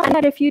we saw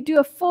that if you do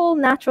a full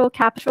natural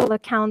capital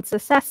accounts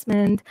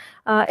assessment,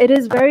 it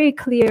is very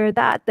clear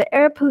that the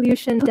air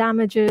pollution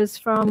damages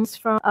from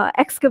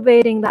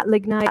excavating that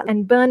lignite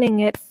and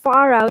burning it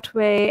far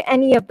outweigh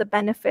any of the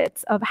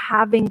benefits of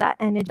having that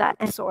energy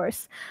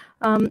source.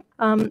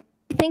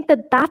 I think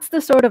that that's the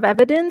sort of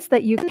evidence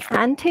that you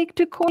can take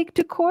to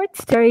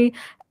courts. Very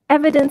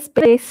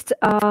evidence-based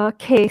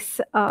case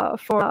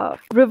for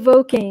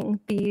revoking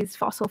these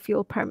fossil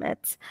fuel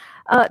permits.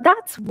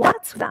 That's one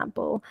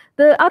example.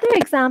 The other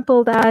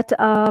example that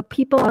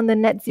people on the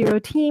net zero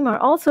team are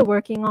also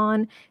working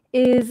on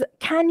is,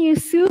 can you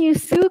sue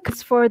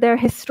for their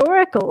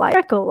historical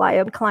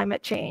liability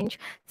climate change?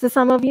 So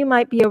some of you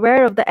might be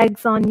aware of the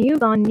Exxon News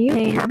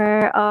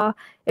where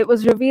it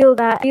was revealed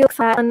that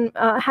Exxon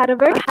had a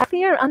very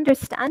clear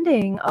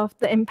understanding of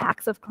the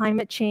impacts of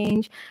climate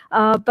change,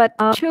 but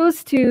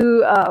chose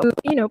to,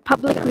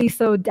 publicly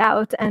sow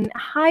doubt and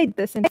hide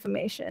this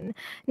information.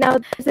 Now,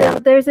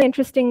 there's an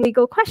interesting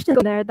legal question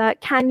there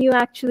that can you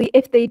actually,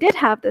 if they did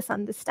have this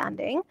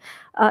understanding,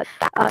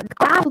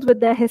 grappled with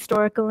their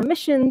historical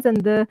emissions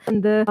and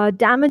the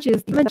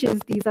damages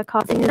these are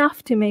causing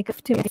enough to make.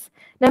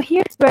 Now,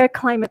 here's where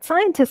climate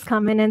scientists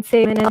come in and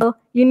say, well,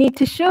 you need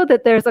to show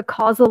that there's a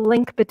causal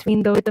link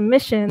between those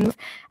emissions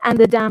and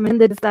the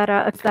damages that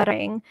are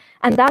occurring.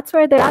 And that's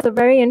where there's a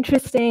very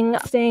interesting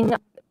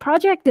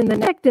project in the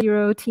Net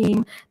Zero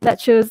team that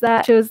shows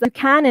that you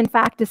can in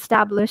fact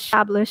establish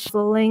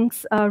the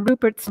links.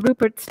 Rupert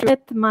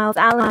Smith, Miles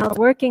Allen are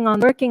working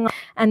on,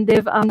 and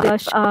they've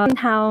shown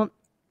how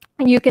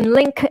you can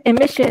link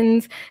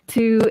emissions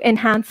to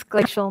enhance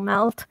glacial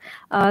melt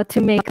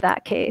to make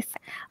that case.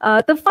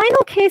 The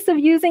final case of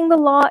using the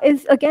law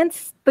is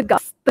against the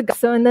government.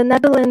 So in the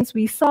Netherlands,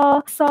 we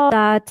saw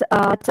that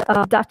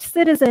Dutch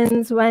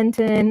citizens went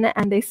in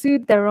and they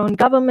sued their own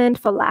government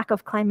for lack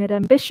of climate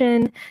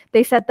ambition.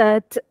 They said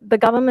that the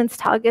government's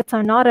targets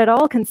are not at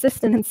all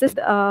consistent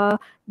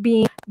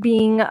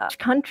being a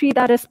country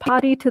that is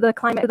party to the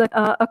climate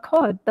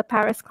accord, the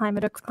Paris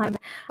Climate Accord,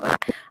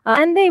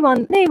 and they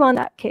won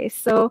that case.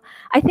 So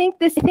I think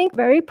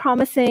very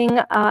promising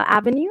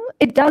avenue.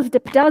 It does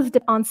depend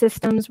on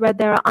systems where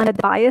there are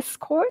unbiased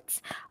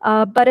courts,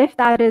 but if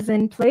that is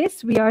in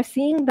place, we are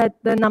seeing that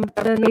the number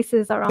of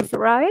cases are on the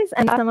rise,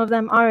 and some of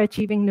them are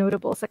achieving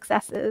notable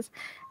successes.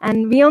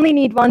 And we only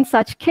need one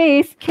such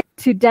case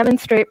to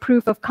demonstrate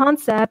proof of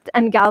concept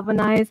and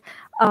galvanize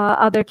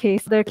other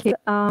cases.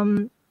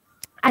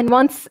 And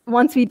once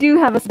we do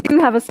have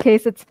a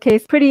case, it's a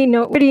case pretty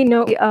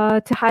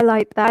to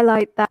highlight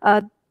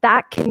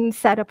that can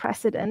set a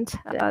precedent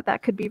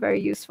that could be very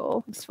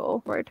useful.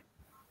 Word.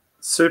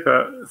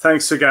 Super.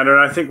 Thanks, Sugandha.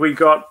 And I think we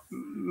got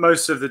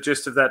most of the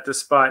gist of that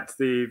despite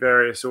the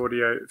various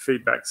audio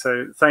feedback.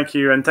 So thank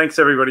you. And thanks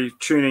everybody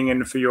tuning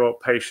in for your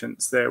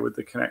patience there with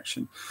the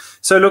connection.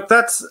 So look,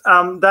 that's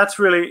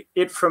really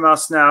it from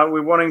us now.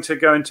 We're wanting to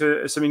go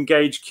into some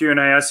engaged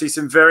Q&A. I see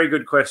some very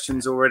good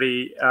questions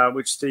already,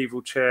 which Steve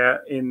will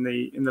chair in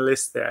the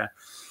list there.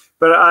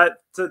 But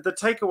the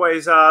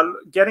takeaways are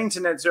getting to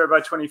net zero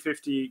by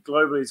 2050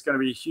 globally is going to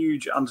be a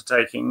huge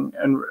undertaking,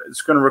 and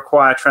it's going to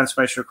require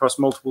transformation across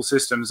multiple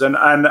systems. And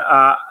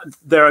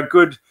there are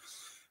good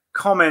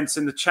comments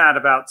in the chat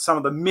about some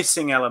of the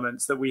missing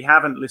elements that we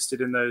haven't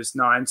listed in those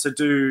 9. So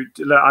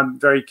I'm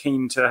very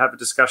keen to have a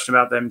discussion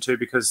about them too,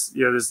 because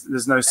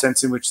there's no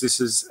sense in which this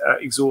is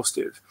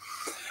exhaustive.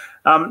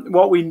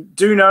 What we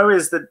do know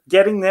is that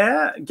getting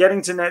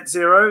to net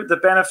zero, the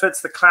benefits,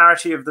 the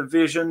clarity of the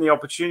vision, the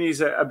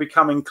opportunities are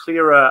becoming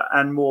clearer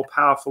and more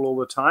powerful all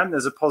the time.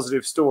 There's a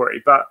positive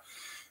story, but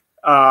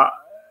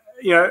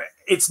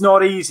it's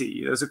not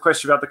easy. There's a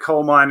question about the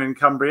coal mine in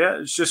Cumbria.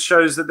 It just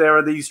shows that there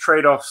are these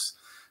trade-offs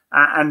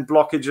and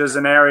blockages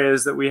and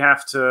areas that we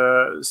have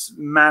to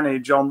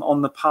manage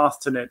on the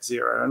path to net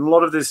zero. And a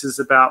lot of this is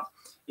about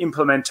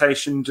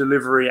implementation,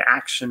 delivery,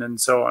 action,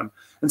 and so on.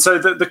 And so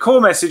the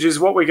core message is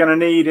what we're going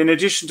to need, in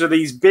addition to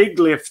these big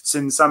lifts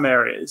in some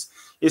areas,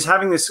 is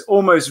having this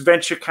almost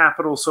venture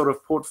capital sort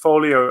of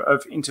portfolio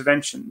of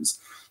interventions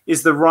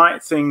is the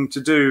right thing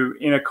to do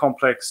in a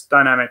complex,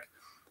 dynamic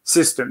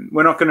system.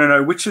 We're not going to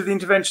know which of the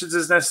interventions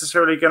is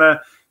necessarily going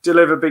to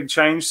deliver big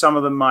change. Some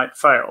of them might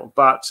fail,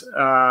 but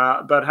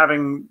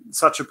having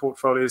such a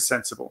portfolio is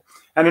sensible.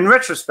 And in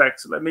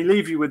retrospect, let me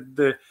leave you with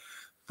the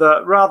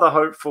rather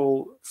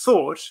hopeful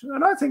thought,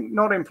 and I think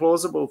not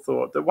implausible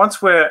thought, that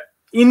once we're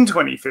in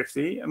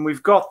 2050 and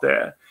we've got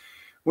there,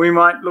 we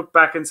might look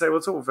back and say, well,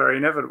 it's all very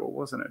inevitable,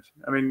 wasn't it?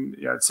 I mean,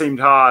 it seemed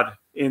hard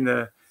in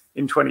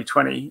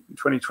 2020,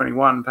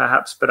 2021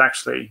 perhaps, but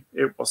actually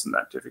it wasn't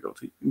that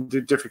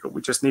difficult.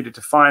 We just needed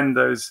to find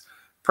those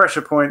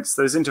pressure points,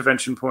 those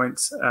intervention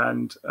points,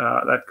 and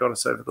that got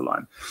us over the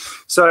line.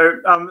 So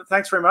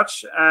thanks very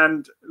much,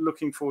 and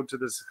looking forward to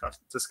this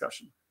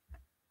discussion.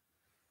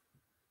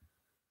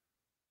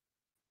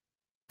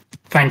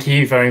 Thank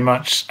you very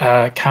much,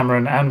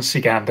 Cameron and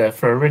Sugandha,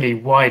 for a really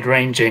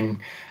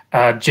wide-ranging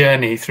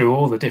journey through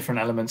all the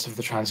different elements of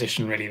the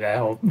transition, really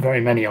there, or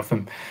very many of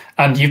them.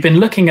 And you've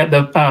been looking at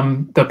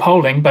the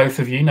polling, both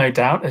of you, no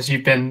doubt, as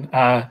you've been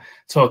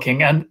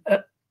talking. And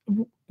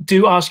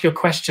do ask your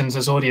questions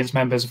as audience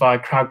members via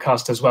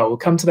Crowdcast as well. We'll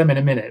come to them in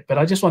a minute, but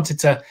I just wanted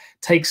to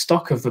take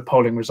stock of the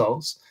polling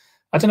results.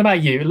 I don't know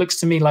about you, it looks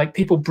to me like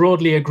people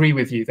broadly agree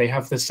with you. They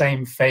have the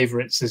same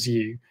favourites as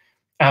you.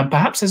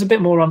 Perhaps there's a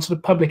bit more on sort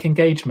of public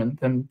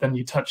engagement than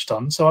you touched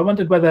on. So I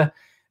wondered whether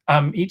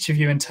each of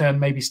you in turn,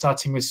 maybe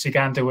starting with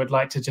Sugandha, would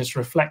like to just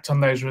reflect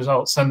on those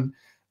results and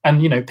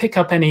pick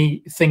up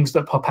any things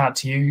that pop out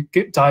to you,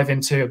 dive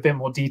into a bit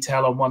more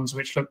detail on ones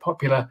which look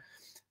popular,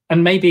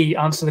 and maybe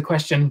answer the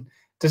question,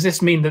 does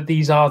this mean that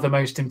these are the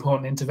most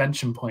important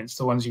intervention points,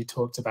 the ones you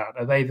talked about?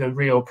 Are they the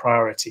real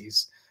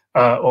priorities,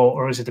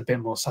 or is it a bit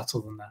more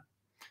subtle than that?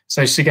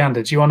 So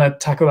Sugandha, do you want to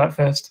tackle that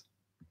first?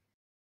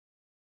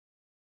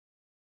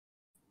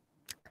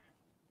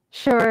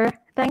 Sure.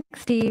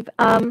 Thanks, Steve.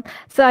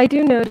 So I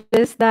do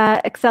notice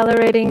that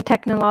accelerating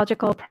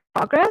technological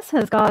progress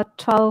has got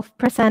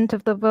 12%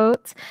 of the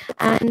votes.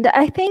 And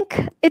I think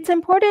it's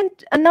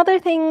important. Another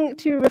thing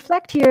to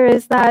reflect here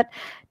is that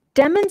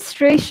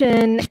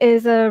demonstration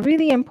is a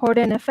really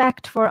important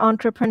effect for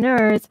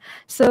entrepreneurs.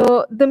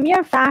 So the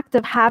mere fact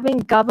of having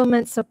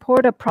government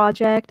support a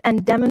project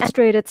and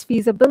demonstrate its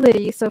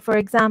feasibility, so for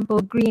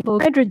example, green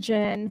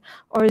hydrogen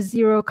or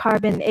zero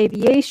carbon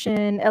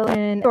aviation,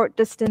 short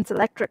distance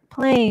electric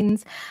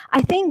planes,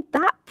 I think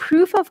that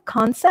proof of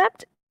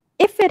concept,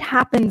 if it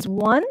happens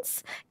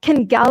once,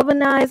 can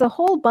galvanize a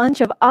whole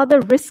bunch of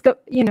other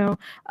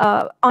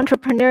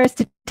entrepreneurs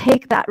to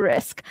take that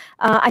risk.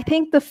 I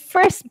think the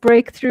first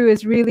breakthrough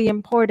is really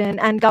important,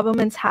 and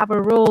governments have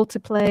a role to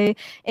play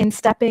in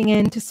stepping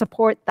in to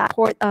support that,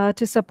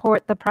 to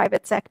support the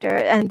private sector.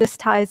 And this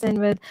ties in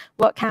with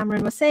what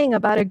Cameron was saying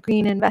about a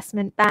green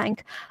investment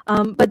bank.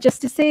 But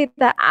just to say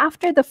that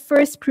after the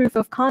first proof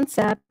of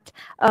concept,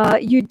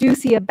 you do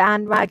see a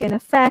bandwagon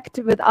effect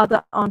with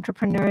other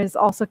entrepreneurs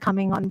also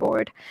coming on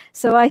board.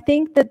 So I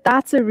think that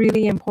that's a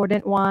really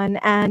important one.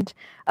 And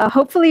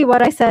hopefully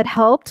what I said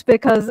helped,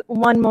 because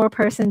one more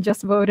person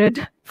just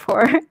voted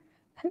for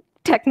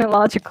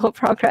technological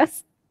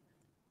progress.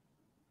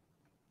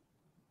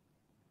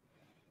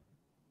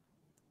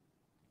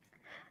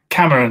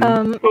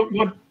 Cameron,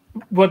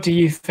 what do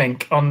you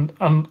think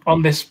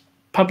on this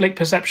public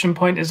perception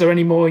point? Is there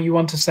any more you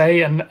want to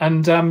say? And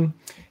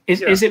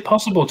is it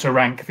possible to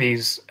rank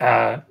these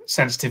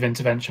sensitive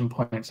intervention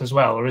points as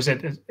well, or is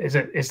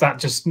that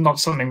just not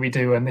something we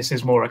do, and this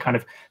is more a kind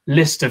of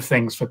list of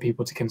things for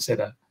people to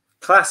consider?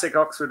 Classic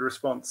Oxford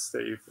response,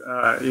 Steve.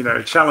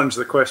 Challenge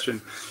the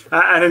question,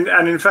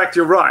 and in fact,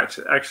 you're right.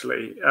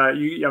 Actually,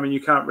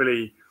 you can't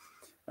really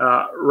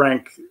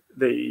rank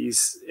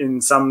these in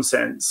some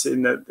sense.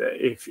 In that,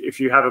 if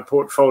you have a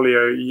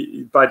portfolio,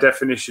 by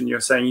definition,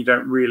 you're saying you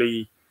don't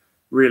really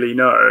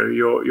know.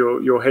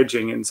 You're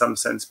hedging in some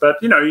sense. But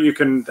you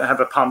can have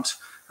a punt,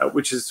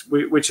 which is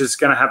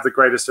going to have the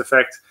greatest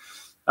effect.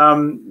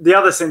 The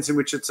other sense in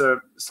which it's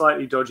a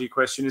slightly dodgy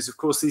question is, of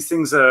course, these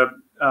things are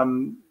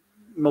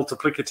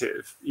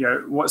multiplicative.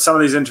 Some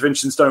of these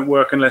interventions don't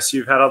work unless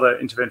you've had other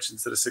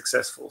interventions that are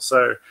successful.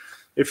 So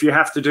if you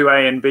have to do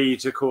A and B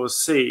to cause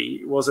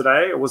C, was it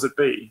A or was it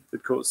B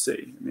that caused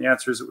C? And the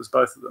answer is it was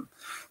both of them.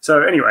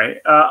 So anyway,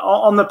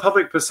 on the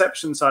public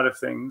perception side of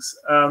things,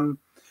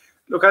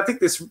 look, I think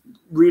this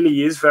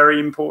really is very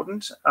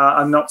important.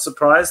 I'm not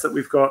surprised that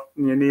we've got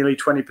nearly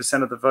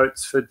 20% of the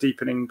votes for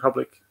deepening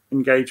public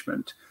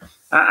engagement,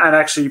 and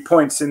actually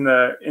points in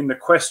the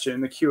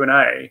question, the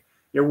Q&A.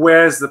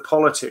 Where's the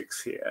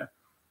politics here?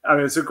 I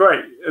mean, it's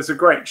a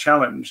great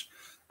challenge,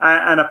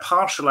 and a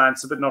partial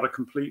answer, but not a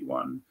complete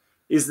one,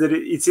 is that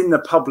it's in the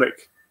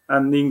public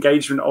and the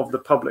engagement of the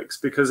publics,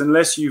 because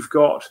unless you've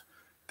got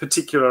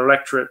particular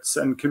electorates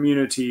and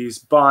communities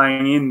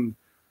buying in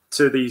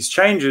to these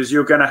changes,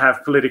 you're going to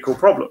have political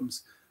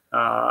problems.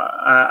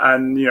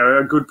 And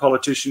a good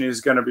politician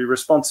is going to be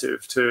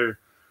responsive to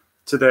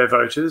their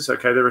voters.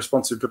 Okay, they're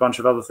responsive to a bunch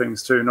of other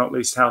things too, not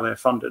least how they're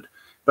funded.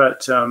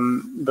 But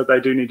they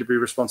do need to be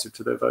responsive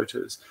to their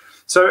voters.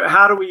 So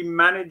how do we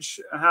manage?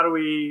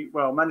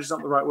 Manage is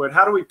not the right word.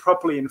 How do we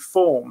properly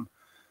inform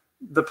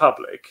the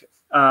public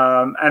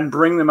and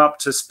bring them up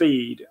to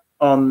speed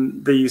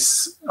on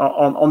these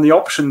on the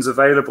options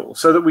available,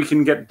 so that we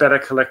can get better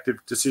collective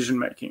decision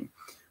making?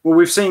 Well,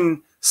 we've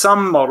seen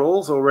some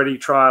models already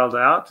trialed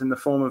out in the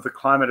form of the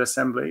climate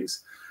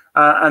assemblies,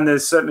 and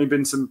there's certainly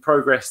been some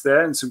progress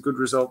there and some good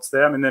results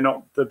there. I mean, they're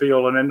not the be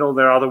all and end all.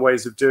 There are other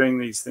ways of doing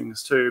these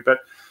things too. But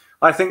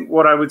I think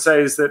what I would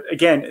say is that,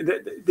 again,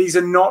 these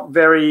are not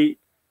very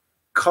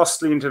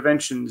costly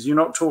interventions. You're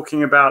not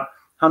talking about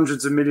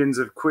hundreds of millions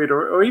of quid,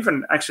 or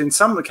even actually in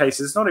some of the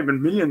cases, not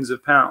even millions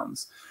of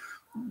pounds,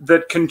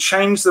 that can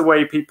change the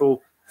way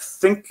people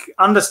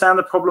understand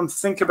the problem,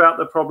 think about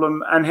the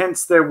problem, and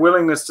hence their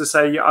willingness to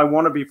say, I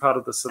want to be part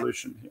of the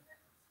solution here.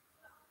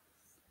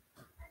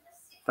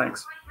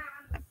 Thanks.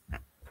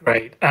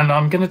 Great. And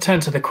I'm going to turn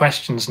to the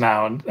questions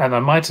now, and I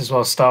might as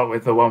well start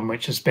with the one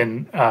which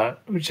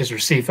has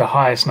received the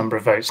highest number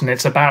of votes, and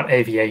it's about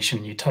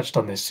aviation. You touched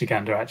on this,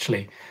 Sugandha,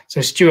 actually. So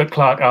Stuart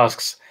Clark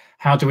asks,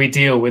 how do we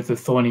deal with the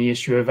thorny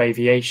issue of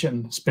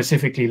aviation,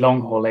 specifically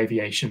long-haul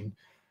aviation?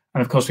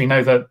 And of course, we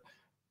know that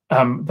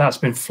that's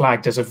been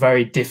flagged as a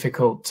very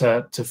difficult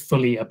to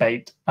fully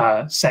abate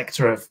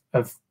sector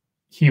of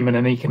human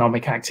and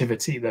economic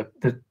activity.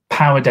 The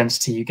power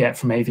density you get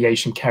from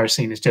aviation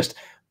kerosene is just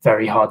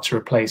very hard to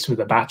replace with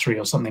a battery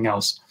or something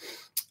else.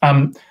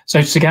 So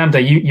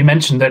Sugandha, you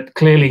mentioned that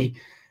clearly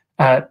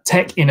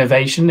tech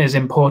innovation is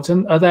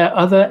important. Are there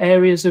other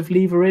areas of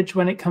leverage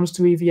when it comes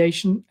to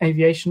aviation,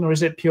 or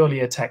is it purely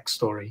a tech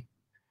story?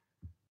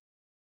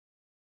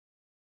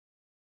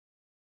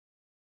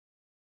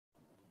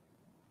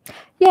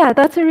 Yeah,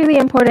 that's a really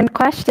important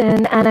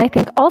question. And I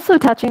think also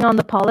touching on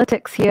the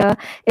politics here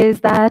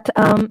is that,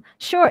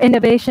 sure,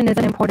 innovation is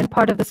an important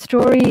part of the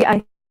story.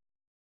 I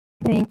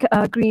think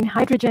green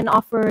hydrogen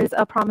offers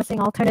a promising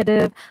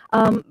alternative.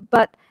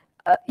 But,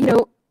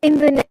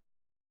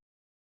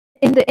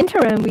 in the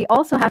interim, we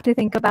also have to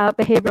think about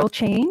behavioral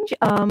change.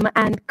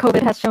 And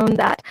COVID has shown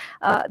that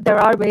there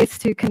are ways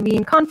to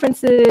convene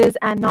conferences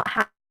and not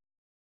have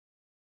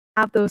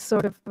those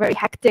sort of very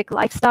hectic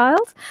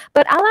lifestyles.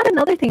 But I'll add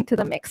another thing to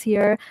the mix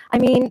here. I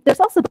mean,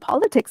 there's also the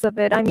politics of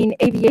it. I mean,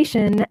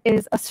 aviation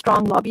is a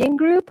strong lobbying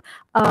group,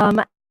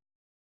 and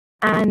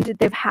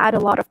they've had a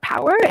lot of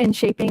power in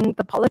shaping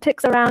the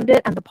politics around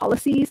it and the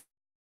policies.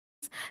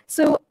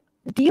 So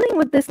dealing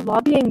with this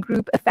lobbying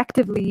group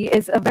effectively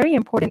is a very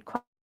important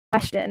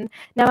question.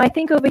 Now, I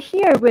think over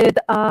here with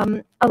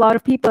a lot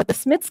of people at the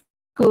Smith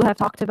School have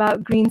talked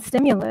about green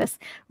stimulus.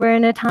 We're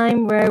in a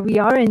time where we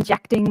are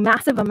injecting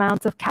massive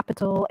amounts of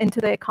capital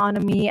into the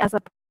economy as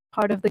a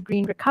part of the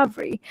green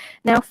recovery.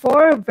 Now,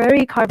 for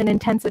very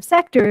carbon-intensive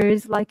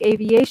sectors like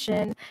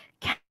aviation,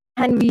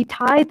 can we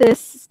tie this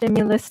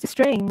stimulus to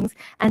strings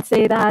and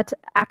say that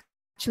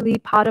actually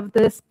part of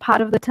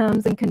the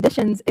terms and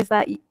conditions is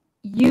that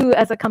you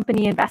as a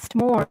company invest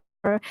more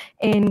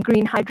in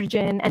green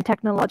hydrogen and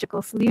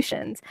technological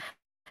solutions?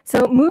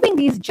 So moving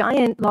these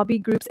giant lobby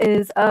groups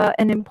is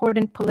an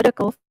important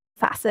political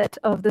facet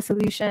of the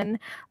solution.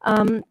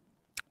 And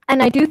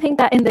I do think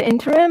that in the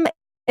interim,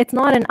 it's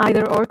not an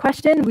either-or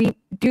question. We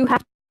do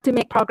have to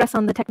make progress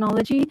on the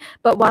technology,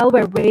 but while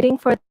we're waiting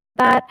for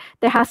that,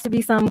 there has to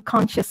be some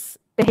conscious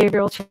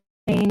behavioral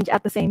change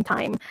at the same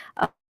time.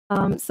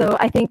 So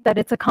I think that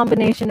it's a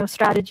combination of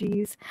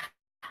strategies.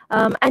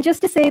 And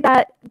just to say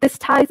that this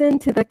ties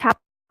into the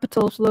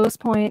capital flows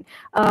point,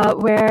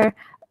 where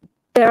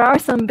there are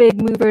some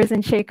big movers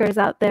and shakers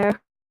out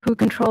there who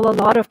control a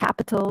lot of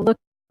capital. Look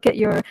at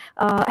your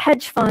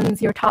hedge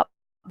funds, your top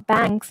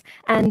banks.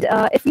 And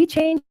if we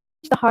change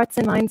the hearts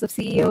and minds of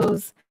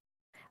CEOs,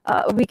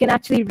 we can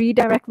actually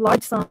redirect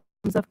large sums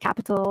of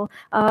capital.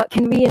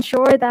 Can we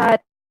ensure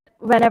that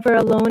whenever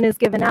a loan is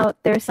given out,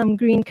 there's some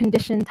green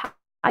condition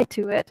tied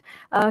to it?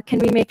 Can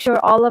we make sure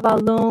all of our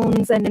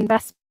loans and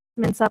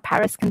investments are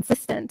Paris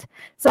consistent?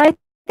 So I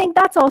think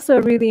that's also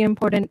a really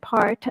important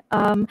part.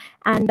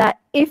 And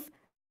that if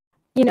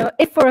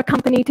for a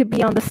company to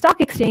be on the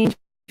stock exchange,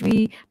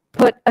 we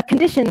put a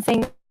condition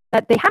saying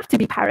that they have to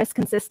be Paris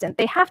consistent,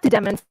 they have to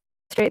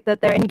demonstrate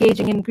that they're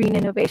engaging in green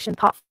innovation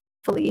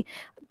thoughtfully,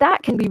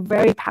 that can be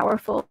very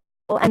powerful.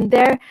 And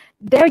there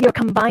you're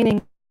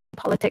combining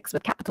politics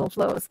with capital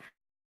flows.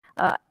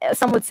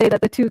 Some would say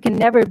that the two can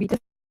never be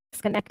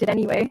disconnected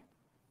anyway.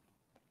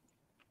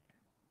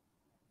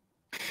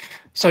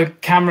 So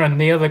Cameron,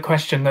 the other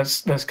question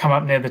that's come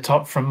up near the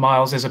top from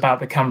Miles is about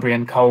the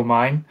Cambrian coal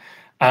mine.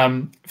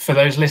 For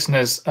those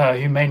listeners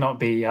who may not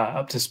be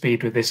up to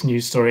speed with this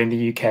news story in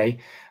the UK,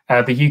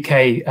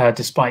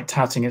 despite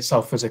touting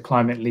itself as a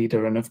climate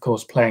leader and, of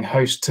course, playing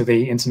host to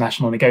the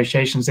international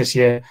negotiations this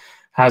year,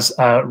 has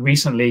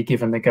recently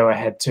given the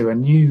go-ahead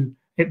to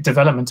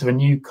development of a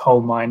new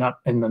coal mine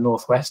up in the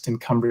northwest in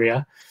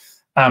Cumbria.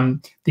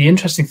 The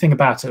interesting thing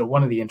about it, or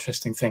one of the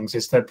interesting things,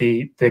 is that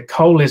the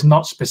coal is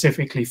not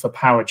specifically for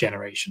power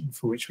generation,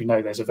 for which we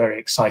know there's a very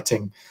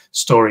exciting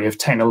story of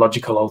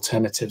technological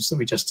alternatives that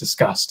we just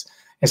discussed.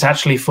 It's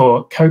actually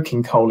for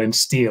coking coal in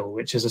steel,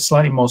 which is a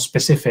slightly more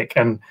specific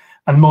and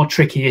more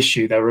tricky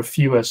issue. There are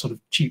fewer sort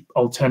of cheap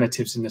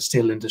alternatives in the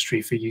steel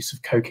industry for use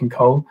of coking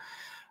coal.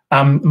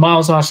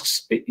 Miles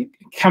asks,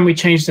 can we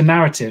change the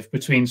narrative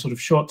between sort of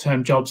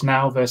short-term jobs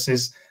now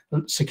versus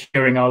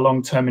securing our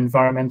long-term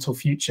environmental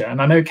future?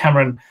 And I know,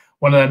 Cameron,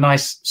 one of the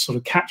nice sort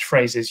of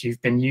catchphrases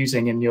you've been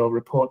using in your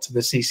report to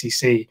the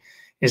CCC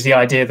is the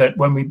idea that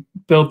when we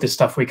build this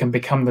stuff, we can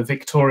become the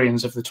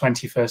Victorians of the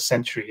 21st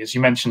century. As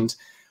you mentioned,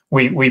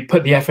 we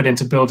put the effort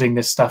into building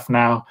this stuff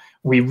now,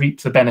 we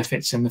reap the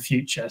benefits in the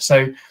future.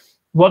 So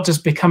what does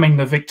becoming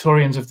the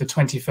Victorians of the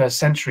 21st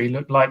century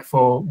look like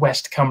for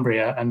West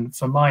Cumbria and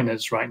for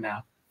miners right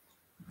now?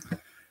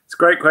 It's a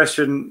great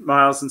question,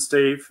 Miles and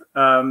Steve.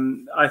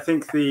 I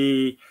think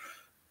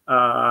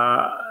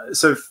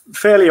so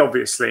fairly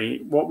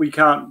obviously, what we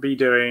can't be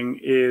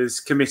doing is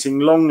committing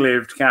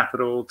long-lived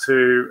capital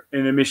to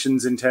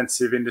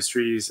emissions-intensive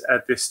industries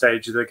at this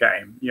stage of the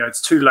game.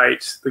 It's too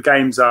late. The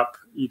game's up.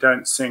 You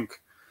don't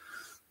sink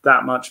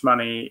that much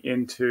money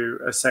into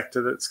a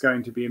sector that's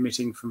going to be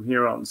emitting from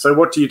here on. So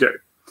what do you do?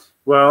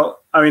 Well,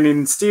 I mean,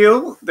 in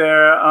steel,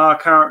 there are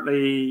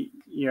currently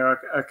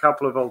a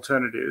couple of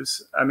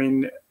alternatives. I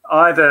mean,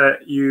 either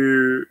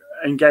you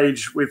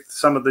engage with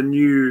some of the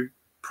new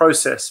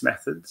process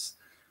methods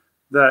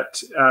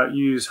that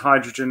use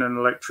hydrogen and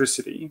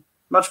electricity,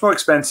 much more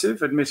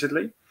expensive,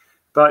 admittedly,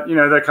 but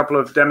there are a couple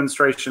of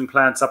demonstration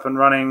plants up and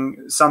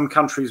running. Some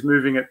countries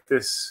moving at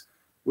this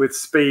with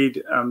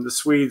speed. The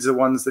Swedes are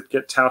ones that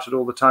get touted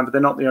all the time, but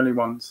they're not the only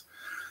ones.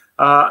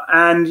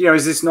 And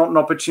is this not an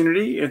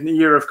opportunity in the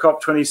year of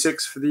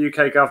COP26 for the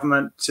UK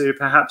government to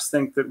perhaps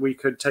think that we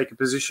could take a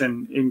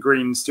position in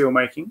green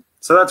steelmaking?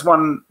 So that's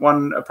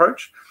one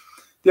approach.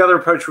 The other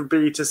approach would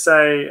be to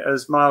say,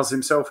 as Miles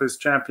himself is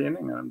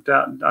championing,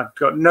 I've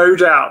got no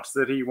doubt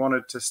that he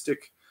wanted to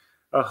stick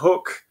a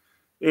hook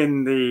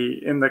in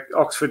the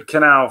Oxford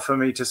Canal for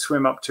me to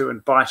swim up to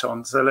and bite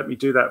on. So let me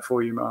do that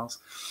for you, Miles.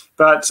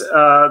 But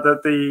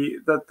that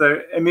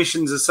the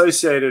emissions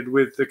associated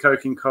with the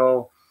coking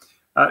coal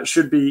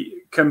should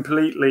be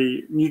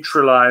completely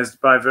neutralized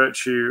by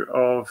virtue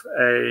of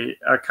a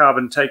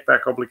carbon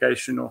take-back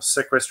obligation or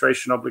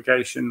sequestration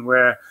obligation,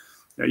 where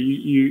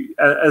you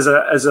as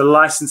a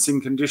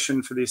licensing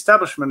condition for the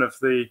establishment of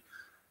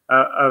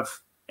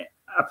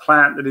a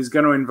plant that is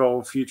going to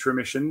involve future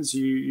emissions,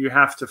 you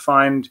have to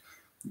find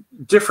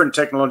different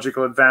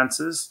technological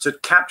advances to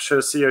capture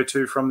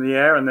CO2 from the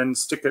air and then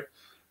stick it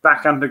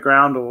back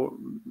underground or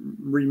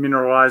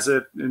remineralize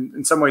it,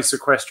 in some way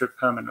sequester it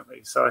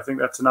permanently. So I think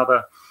that's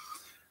another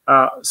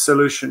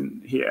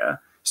solution here.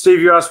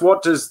 Steve, you asked,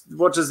 what does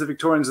the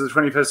Victorians of the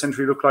 21st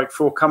century look like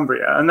for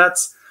Cumbria? And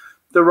that's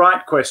the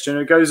right question.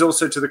 It goes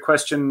also to the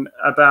question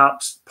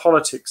about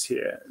politics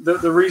here.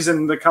 The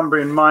reason the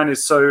Cumbrian mine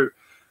is so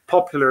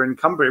popular in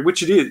Cumbria,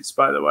 which it is,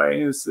 by the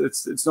way,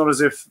 it's not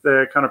as if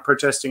they're kind of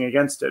protesting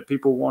against it.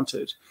 People want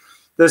it.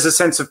 There's a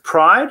sense of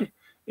pride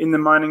in the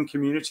mining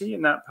community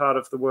in that part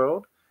of the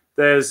world.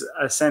 There's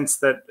a sense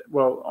that,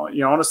 well,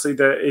 honestly,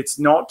 it's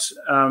not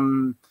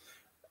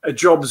a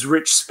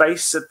jobs-rich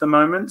space at the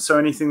moment. So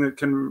anything that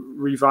can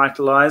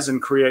revitalize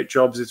and create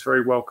jobs is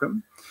very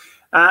welcome.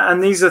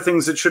 And these are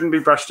things that shouldn't be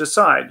brushed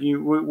aside.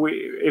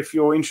 If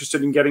you're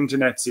interested in getting to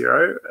net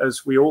zero,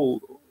 as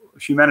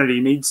humanity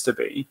needs to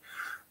be,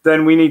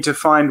 then we need to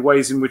find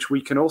ways in which we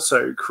can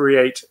also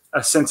create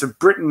a sense of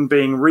Britain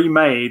being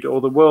remade,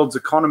 or the world's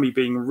economy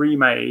being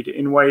remade,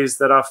 in ways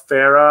that are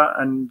fairer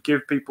and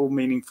give people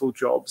meaningful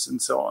jobs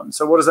and so on.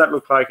 So what does that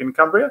look like in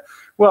Cumbria?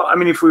 Well, I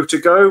mean, if we were to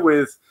go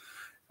with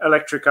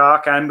electric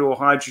arc and or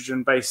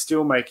hydrogen-based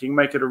steelmaking,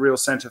 make it a real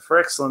center for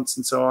excellence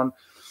and so on,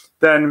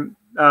 then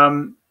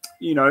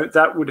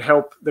that would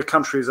help the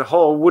country as a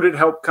whole. Would it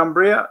help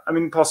Cumbria? I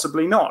mean,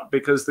 possibly not,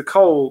 because the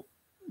coal,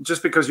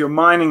 just because you're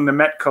mining the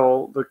met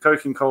coal, the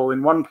coking coal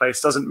in one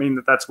place, doesn't mean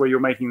that that's where you're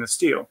making the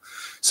steel.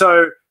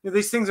 So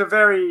these things are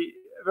very,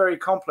 very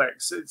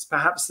complex. It's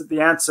perhaps that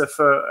the answer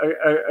for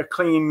a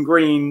clean,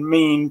 green,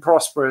 mean,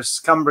 prosperous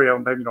Cumbria, or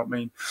maybe not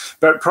mean,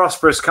 but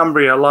prosperous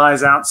Cumbria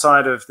lies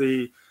outside of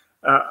the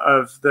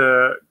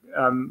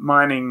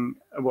mining,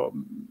 well,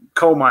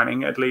 coal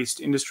mining, at least,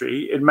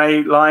 industry. It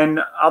may lie in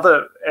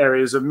other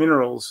areas of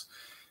minerals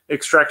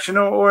extraction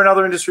or in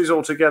other industries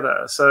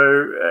altogether.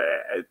 So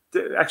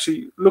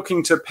actually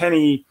looking to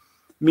Penny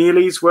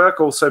Mealy's work,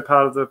 also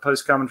part of the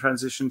post-carbon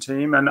transition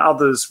team, and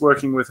others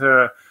working with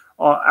her,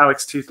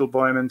 Alex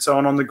Teitelboim and so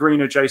on the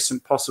green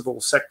adjacent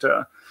possible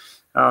sector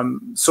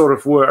sort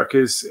of work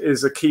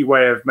is a key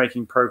way of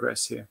making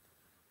progress here.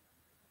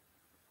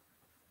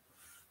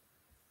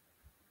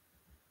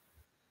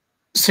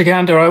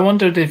 Sugandha, I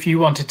wondered if you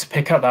wanted to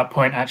pick up that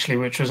point, actually,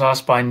 which was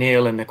asked by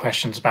Neil in the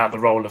questions about the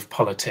role of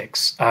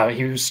politics.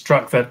 He was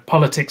struck that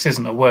politics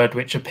isn't a word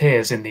which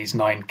appears in these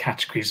 9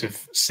 categories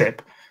of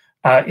SIP.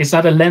 Is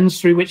that a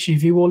lens through which you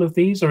view all of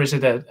these, or is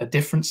it a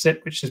different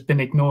SIP which has been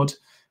ignored?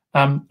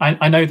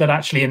 I know that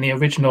actually in the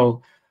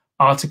original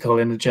article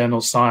in the journal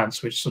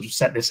Science, which sort of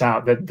set this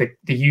out, that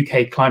the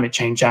UK Climate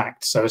Change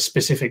Act, so a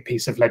specific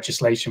piece of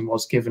legislation,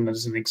 was given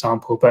as an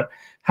example. But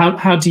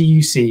how do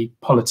you see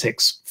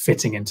politics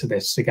fitting into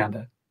this,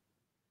 Sugandha?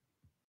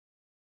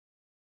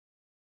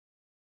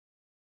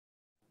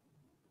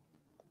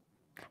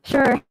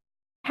 Sure,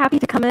 happy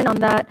to come in on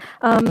that.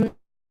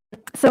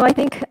 So I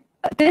think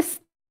the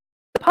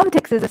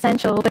politics is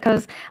essential,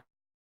 because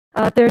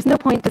there's no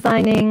point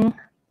designing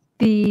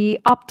the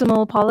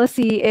optimal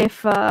policy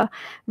if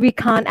we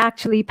can't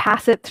actually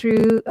pass it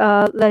through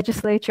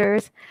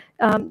legislatures.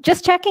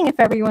 Just checking if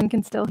everyone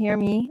can still hear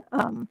me.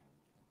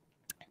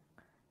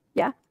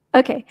 Yeah.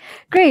 Okay,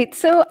 great.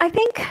 So I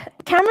think,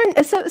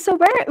 Cameron, so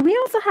we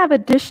also have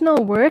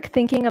additional work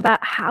thinking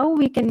about how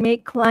we can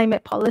make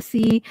climate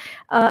policy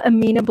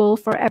amenable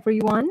for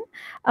everyone.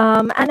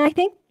 And I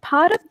think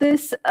part of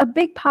this, a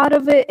big part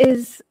of it,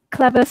 is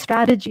clever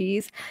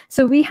strategies.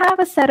 So we have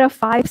a set of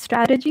 5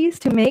 strategies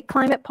to make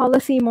climate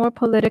policy more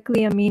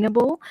politically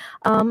amenable.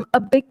 A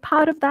big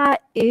part of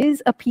that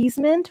is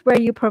appeasement, where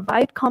you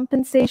provide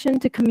compensation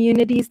to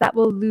communities that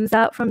will lose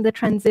out from the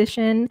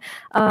transition,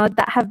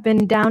 that have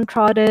been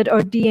downtrodden or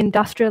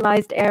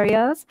deindustrialized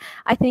areas.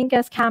 I think,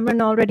 as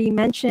Cameron already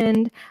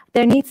mentioned,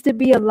 there needs to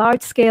be a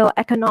large-scale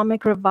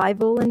economic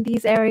revival in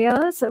these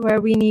areas, where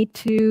we need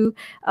to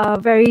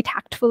very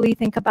tactfully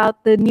think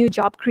about the new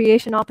job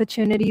creation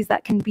opportunities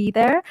that can be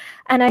there.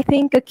 And I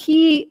think a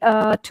key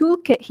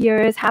toolkit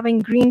here is having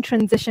green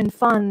transition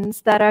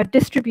funds that are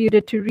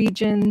distributed to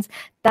regions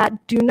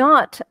that do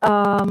not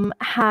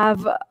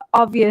have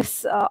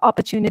obvious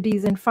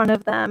opportunities in front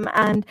of them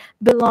and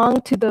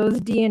belong to those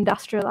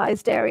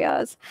deindustrialized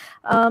areas.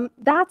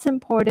 That's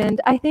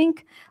important. I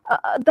think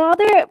the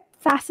other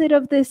facet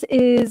of this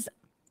is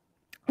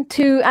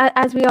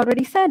as we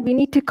already said, we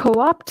need to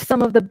co-opt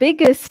some of the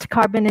biggest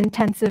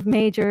carbon-intensive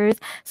majors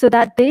so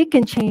that they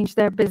can change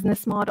their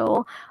business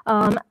model.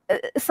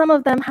 Some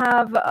of them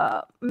have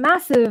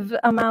massive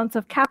amounts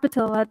of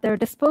capital at their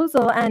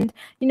disposal, and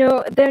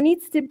there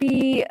needs to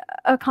be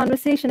a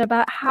conversation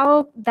about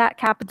how that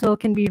capital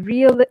can be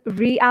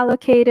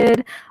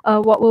reallocated,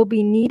 what will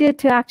be needed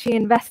to actually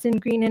invest in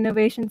green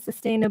innovation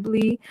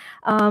sustainably,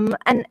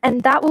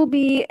 and that will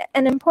be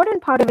an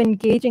important part of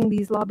engaging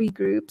these lobby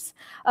groups.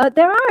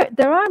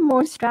 There are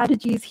more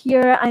strategies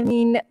here. I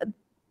mean,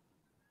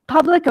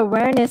 public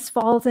awareness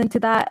falls into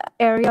that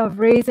area of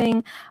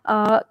raising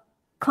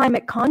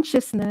climate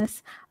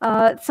consciousness.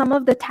 Some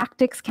of the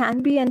tactics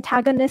can be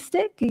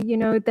antagonistic.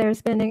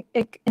 There's been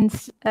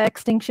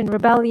Extinction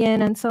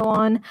Rebellion and so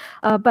on,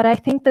 but I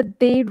think that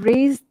they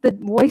raise the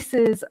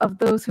voices of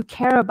those who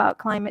care about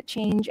climate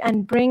change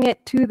and bring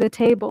it to the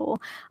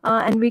table.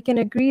 And we can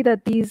agree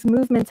that these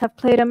movements have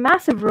played a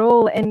massive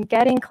role in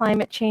getting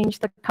climate change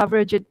the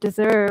coverage it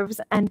deserves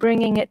and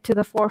bringing it to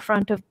the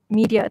forefront of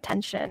media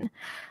attention.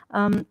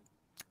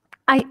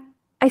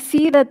 I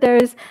see that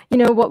there's,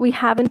 what we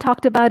haven't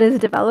talked about is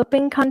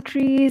developing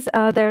countries.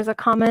 There's a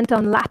comment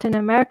on Latin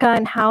America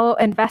and how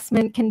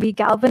investment can be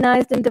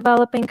galvanized in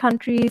developing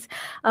countries.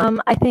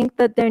 I think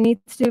that there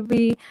needs to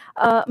be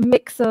a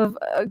mix of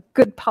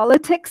good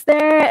politics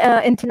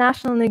there,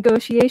 international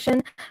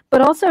negotiation, but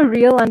also a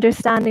real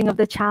understanding of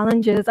the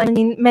challenges. I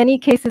mean, in many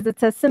cases,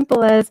 it's as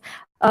simple as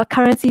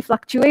currency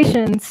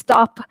fluctuations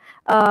stop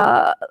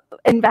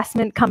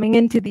investment coming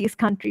into these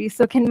countries.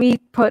 So can we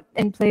put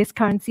in place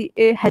currency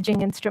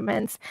hedging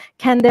instruments?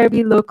 Can there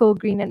be local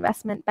green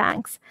investment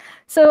banks?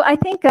 So I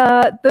think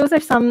those are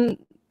some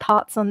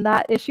thoughts on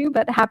that issue,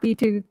 but happy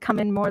to come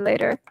in more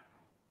later.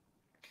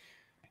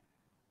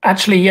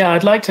 Actually, yeah,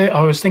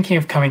 I was thinking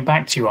of coming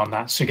back to you on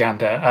that,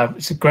 Sugandha.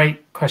 It's a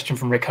great question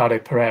from Ricardo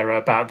Pereira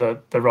about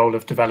the role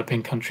of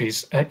developing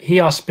countries. He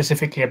asked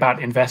specifically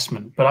about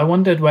investment, but I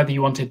wondered whether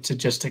you wanted to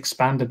just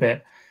expand a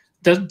bit.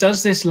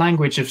 Does this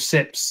language of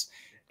SIPs,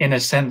 in a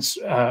sense,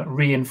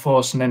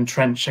 reinforce and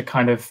entrench a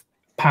kind of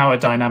power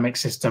dynamic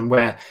system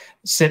where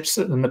SIPs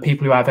and the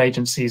people who have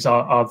agencies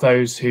are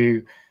those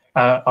who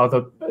are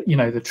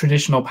the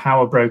traditional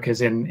power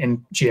brokers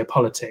in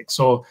geopolitics?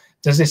 Or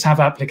does this have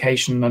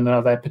application and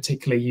are there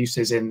particular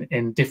uses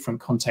in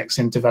different contexts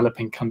in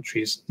developing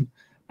countries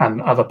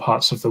and other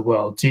parts of the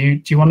world? Do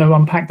you want to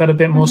unpack that a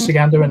bit more,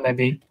 Sugandha,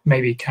 and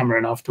maybe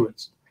Cameron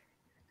afterwards?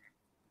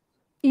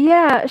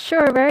 Yeah,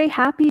 sure. Very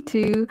happy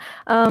to.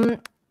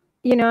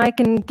 I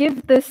can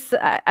give this.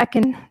 I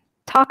can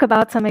talk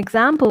about some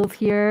examples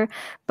here,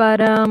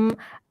 but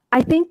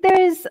I think there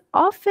is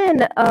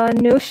often a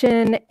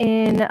notion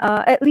in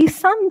at least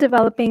some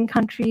developing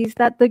countries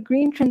that the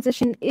green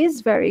transition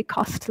is very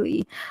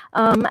costly.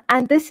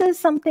 And this is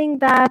something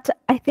that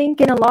I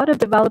think in a lot of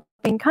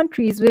developing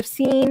countries, we've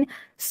seen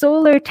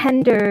solar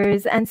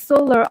tenders and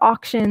solar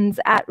auctions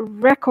at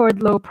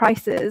record low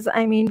prices.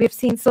 I mean, we've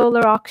seen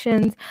solar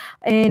auctions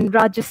in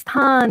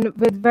Rajasthan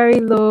with very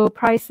low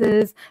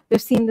prices.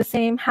 We've seen the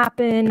same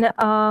happen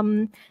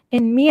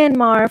in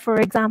Myanmar,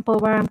 for example,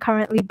 where I'm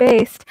currently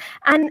based.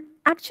 And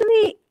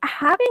actually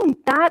having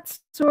that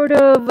sort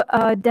of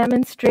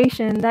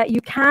demonstration that you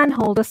can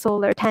hold a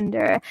solar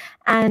tender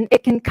and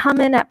it can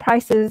come in at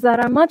prices that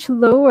are much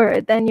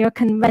lower than your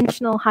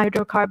conventional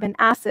hydrocarbon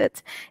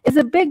assets is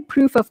a big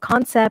proof of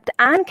concept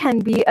and can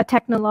be a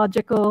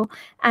technological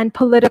and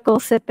political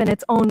SIP in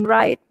its own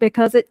right,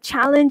 because it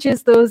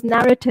challenges those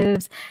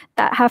narratives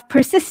that have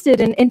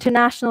persisted in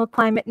international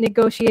climate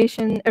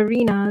negotiation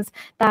arenas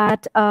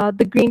that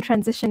the green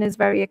transition is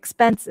very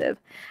expensive.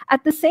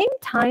 At the same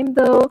time,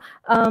 though,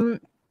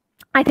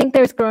 I think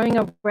there's growing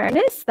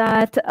awareness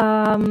that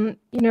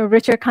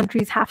richer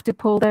countries have to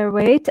pull their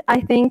weight.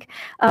 I think,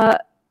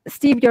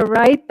 Steve, you're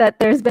right that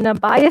there's been a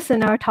bias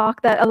in our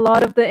talk that a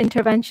lot of the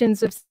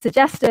interventions we've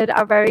suggested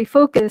are very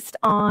focused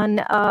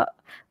on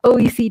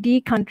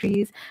OECD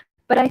countries.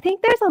 But I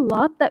think there's a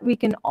lot that we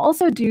can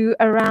also do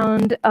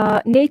around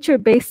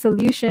nature-based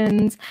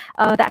solutions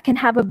that can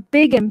have a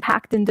big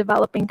impact in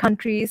developing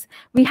countries.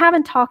 We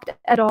haven't talked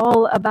at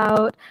all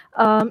about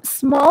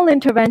small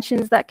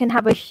interventions that can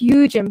have a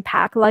huge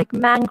impact, like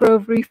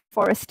mangrove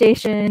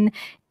reforestation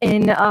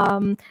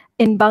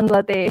in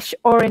Bangladesh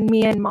or in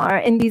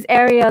Myanmar, in these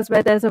areas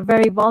where there's a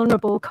very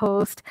vulnerable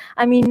coast.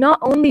 I mean, not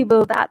only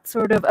will that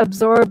sort of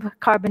absorb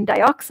carbon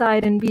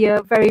dioxide and be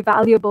a very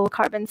valuable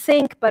carbon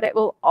sink, but it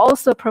will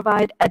also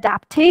provide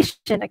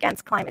adaptation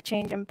against climate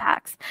change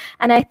impacts.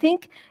 And I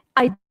think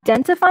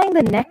identifying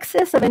the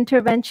nexus of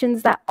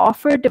interventions that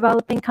offer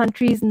developing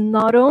countries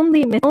not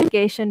only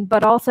mitigation,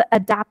 but also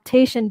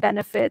adaptation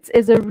benefits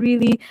is a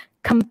really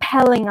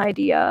compelling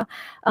idea.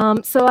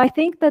 So I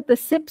think that the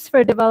SIPs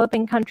for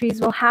developing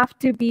countries will have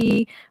to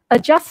be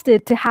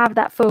adjusted to have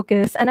that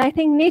focus. And I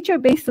think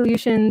nature-based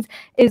solutions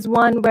is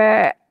one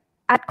where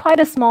at quite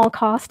a small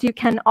cost, you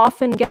can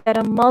often get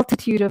a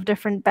multitude of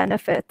different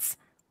benefits.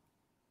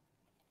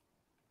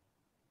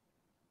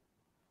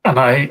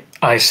 And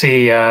I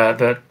see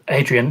that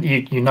Adrian,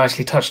 you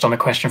nicely touched on a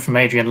question from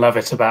Adrian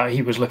Lovett about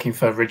he was looking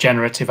for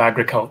regenerative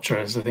agriculture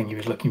as the thing he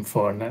was looking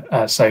for.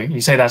 And so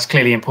you say that's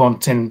clearly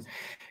important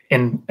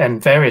in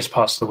various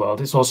parts of the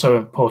world. It's also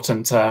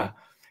important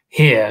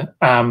here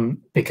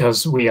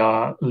because we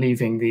are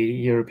leaving the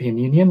European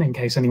Union, in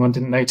case anyone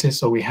didn't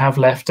notice, or we have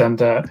left,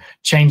 and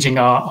changing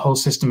our whole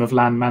system of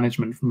land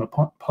management from a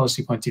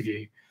policy point of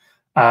view.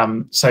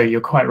 So you're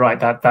quite right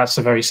that that's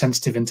a very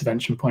sensitive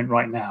intervention point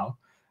right now.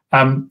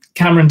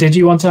 Cameron, did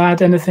you want to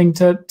add anything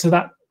to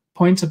that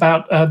point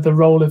about the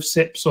role of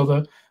SIPs or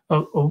the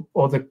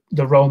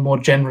role more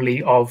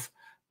generally of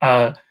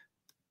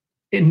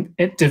in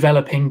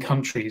developing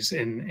countries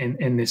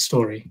in this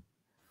story?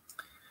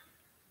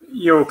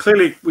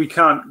 Clearly we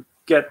can't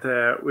get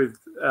there with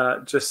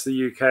just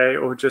the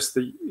UK or just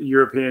the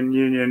European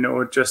Union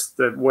or just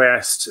the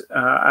West,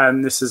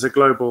 and this is a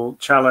global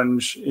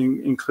challenge,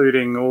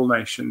 including all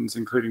nations,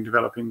 including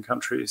developing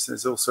countries.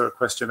 There's also a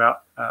question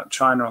about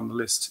China on the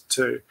list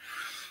too.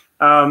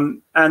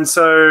 And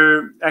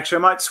so actually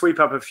I might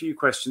sweep up a few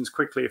questions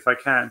quickly if I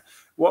can.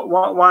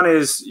 One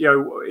is,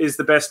 is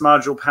the best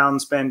marginal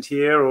pound spent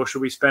here, or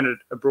should we spend it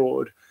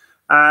abroad?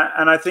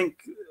 And I think,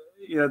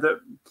 that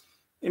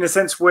in a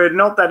sense, we're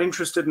not that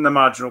interested in the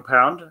marginal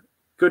pound.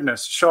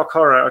 Goodness, shock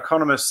horror,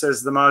 economist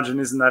says the margin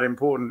isn't that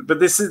important. But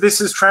this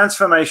is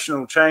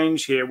transformational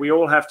change here. We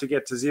all have to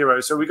get to zero.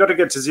 So we've got to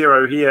get to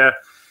zero here,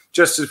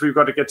 just as we've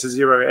got to get to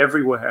zero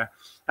everywhere.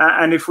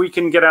 And if we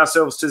can get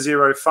ourselves to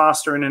zero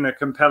faster and in a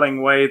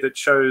compelling way that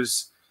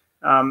shows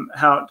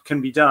how it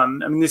can be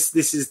done. I mean, this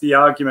is the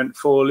argument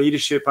for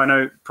leadership. I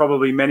know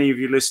probably many of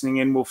you listening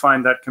in will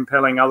find that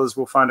compelling. Others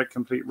will find it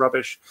complete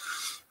rubbish.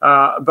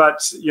 But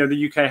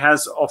the UK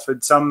has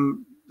offered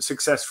some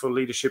successful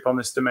leadership on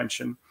this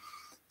dimension.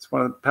 It's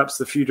one of perhaps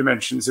the few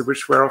dimensions in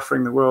which we're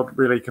offering the world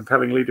really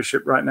compelling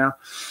leadership right now.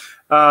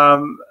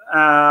 And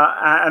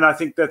I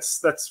think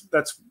that's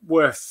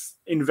worth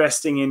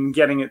investing in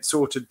getting it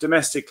sorted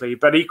domestically.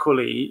 But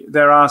equally,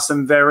 there are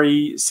some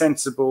very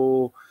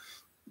sensible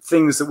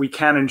things that we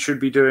can and should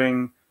be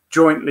doing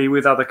jointly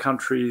with other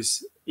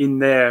countries in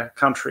their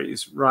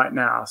countries right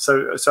now.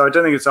 So I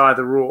don't think it's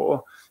either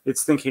or.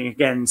 It's thinking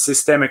again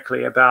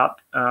systemically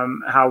about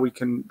how we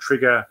can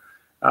trigger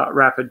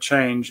rapid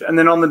change. And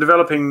then on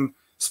the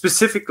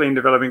specifically in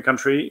developing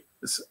countries,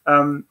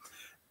 an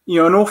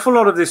awful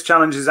lot of this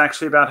challenge is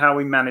actually about how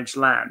we manage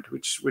land,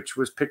 which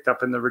was picked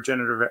up in the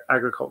regenerative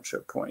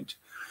agriculture point.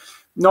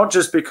 Not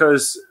just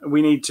because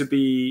we need to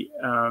be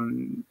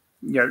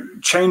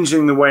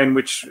changing the way in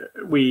which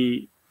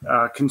we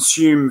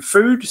consume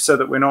food so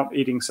that we're not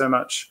eating so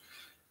much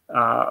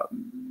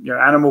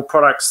animal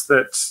products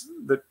that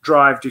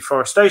drive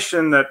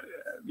deforestation, that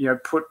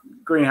put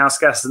greenhouse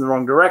gases in the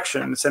wrong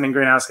direction, sending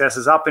greenhouse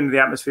gases up into the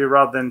atmosphere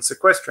rather than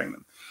sequestering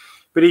them.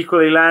 But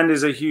equally, land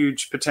is a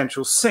huge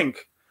potential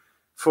sink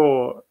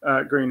for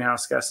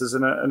greenhouse gases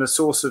and a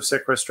source of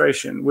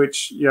sequestration,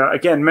 which,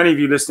 again, many of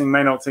you listening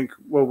may not think,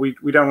 well, we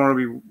don't want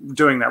to be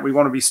doing that. We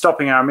want to be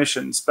stopping our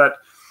emissions. But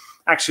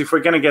actually, if we're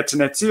going to get to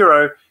net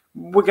zero,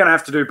 we're going to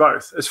have to do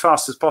both as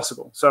fast as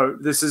possible. So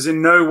this is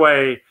in no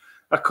way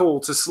a call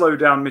to slow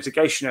down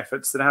mitigation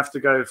efforts that have to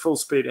go full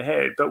speed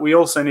ahead. But we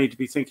also need to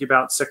be thinking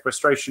about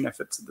sequestration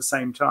efforts at the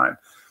same time.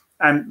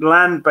 And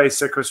land-based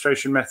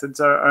sequestration methods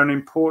are an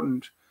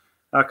important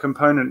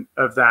component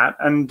of that.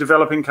 And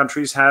developing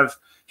countries have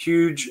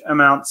huge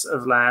amounts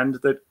of land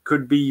that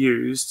could be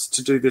used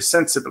to do this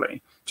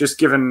sensibly, just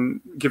given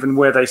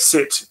where they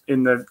sit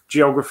in the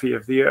geography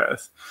of the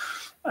earth.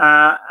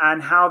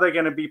 And how they're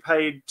going to be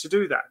paid to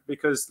do that,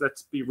 because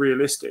let's be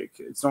realistic,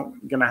 it's not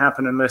going to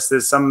happen unless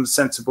there's some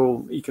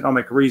sensible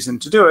economic reason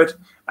to do it.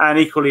 And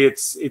equally,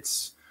 it's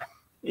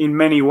in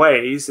many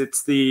ways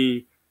it's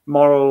the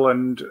moral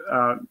and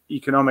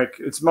economic.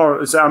 It's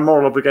our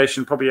moral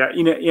obligation, probably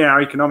in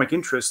our economic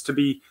interest, to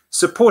be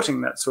supporting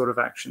that sort of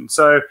action.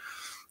 So,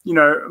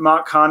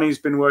 Mark Carney's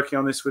been working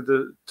on this with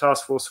the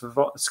Task Force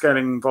for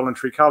Scaling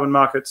Voluntary Carbon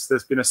Markets.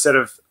 There's been a set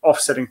of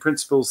offsetting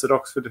principles that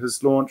Oxford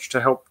has launched to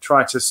help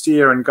try to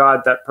steer and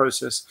guide that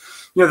process.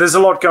 There's a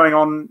lot going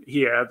on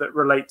here that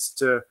relates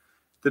to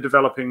the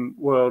developing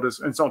world, and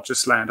it's not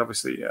just land,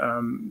 obviously,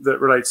 that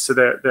relates to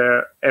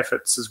their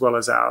efforts as well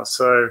as ours.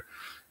 So,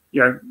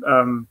 there's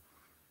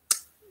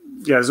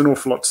an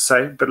awful lot to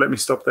say, but let me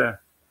stop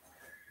there.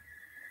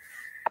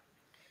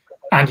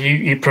 And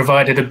you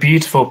provided a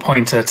beautiful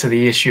pointer to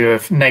the issue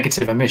of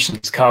negative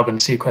emissions, carbon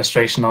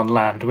sequestration on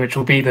land, which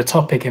will be the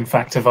topic, in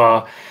fact, of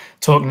our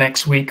talk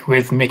next week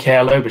with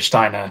Michael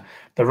Obersteiner,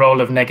 the role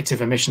of negative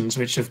emissions,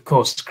 which, of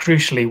course, is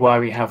crucially why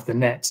we have the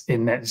net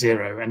in net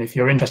zero. And if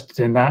you're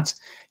interested in that,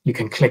 you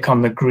can click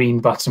on the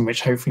green button,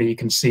 which hopefully you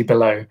can see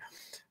below.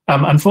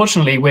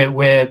 Unfortunately,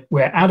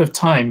 we're out of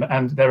time,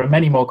 and there are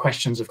many more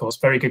questions, of course,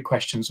 very good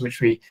questions,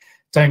 which we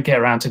don't get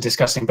around to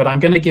discussing. But I'm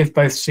going to give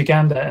both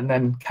Sugandha and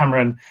then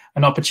Cameron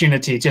an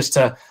opportunity just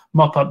to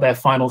mop up their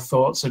final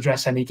thoughts,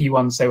 address any key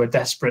ones they were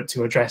desperate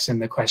to address in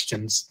the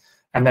questions,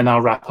 and then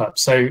I'll wrap up.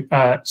 So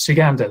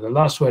Sugandha, the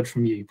last word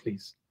from you,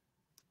 please.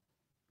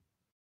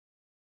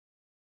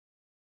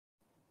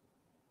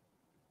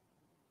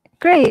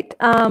 Great.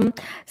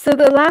 So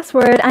the last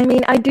word, I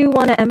mean, I do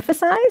want to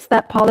emphasize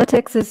that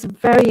politics is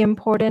very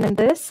important in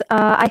this.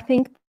 I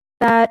think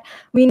that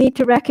we need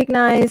to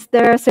recognize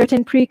there are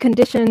certain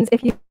preconditions.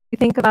 If you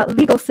think about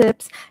legal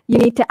SIPs, you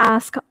need to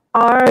ask,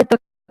 are the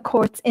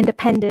courts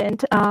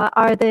independent?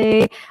 Are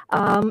they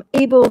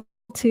able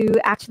to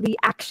actually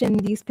action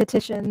these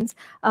petitions?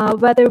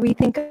 Whether we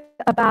think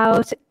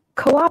about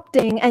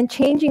co-opting and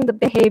changing the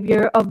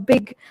behavior of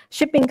big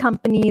shipping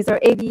companies or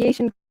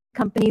aviation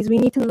companies, we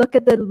need to look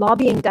at the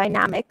lobbying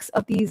dynamics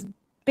of these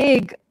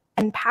big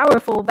and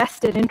powerful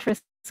vested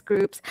interest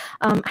groups.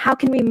 How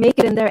can we make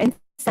it in their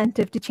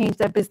incentive to change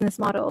their business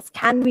models?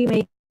 Can we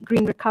make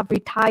green recovery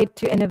tied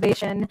to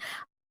innovation?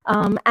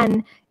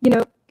 And,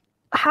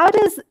 how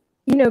does,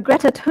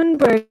 Greta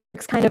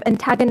Thunberg's kind of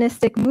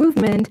antagonistic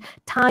movement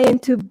tie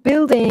into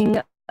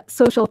building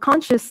social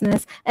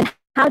consciousness, and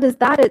how does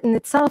that in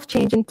itself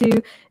change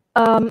into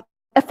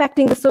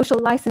affecting the social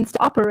license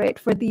to operate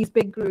for these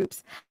big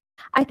groups?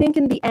 I think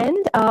in the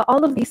end,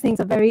 all of these things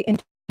are very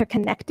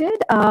interconnected,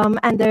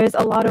 and there's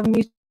a lot of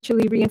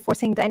mutually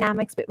reinforcing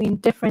dynamics between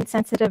different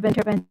sensitive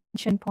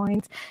intervention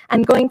points.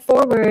 And going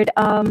forward,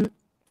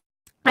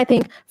 I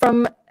think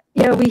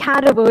we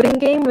had a voting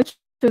game, which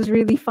was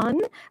really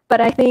fun,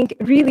 but I think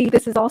really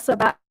this is also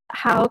about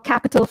how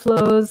capital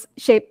flows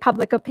shape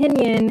public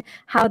opinion,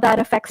 how that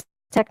affects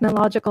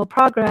technological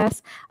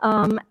progress,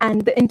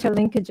 and the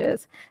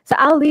interlinkages. So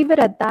I'll leave it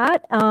at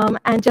that,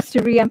 and just to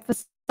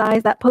reemphasize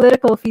that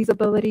political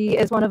feasibility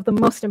is one of the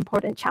most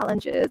important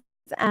challenges,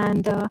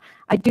 and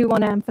I do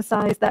want to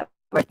emphasize that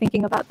we're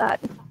thinking about that.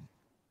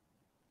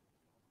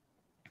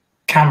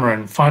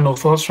 Cameron, final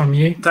thoughts from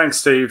you? Thanks,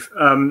 Steve.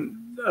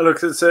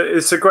 Look, it's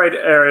a great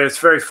area. It's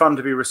very fun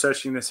to be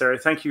researching this area.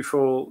 Thank you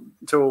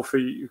to all for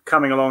you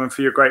coming along and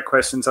for your great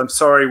questions. I'm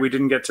sorry we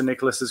didn't get to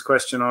Nicholas's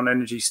question on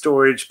energy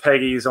storage,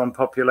 Peggy's on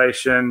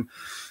population,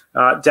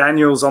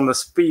 Daniel's on the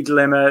speed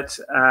limit,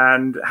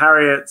 and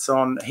Harriet's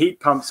on heat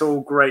pumps.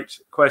 All great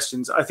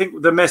questions. I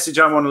think the message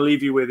I want to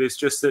leave you with is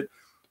just that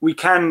we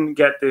can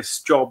get this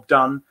job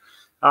done.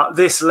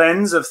 This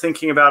lens of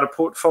thinking about a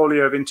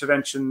portfolio of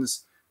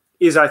interventions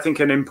is, I think,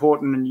 an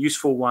important and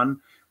useful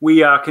one.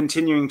 We are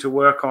continuing to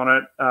work on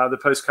it, the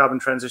post-carbon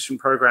transition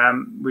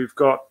program. We've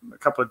got a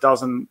couple of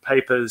dozen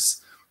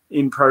papers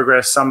in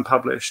progress, some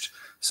published.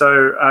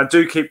 So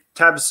do keep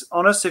tabs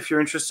on us if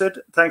you're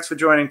interested. Thanks for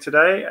joining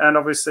today. And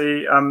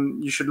obviously,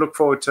 you should look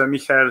forward to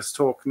Michael's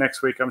talk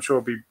next week. I'm sure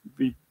it'll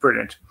be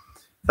brilliant.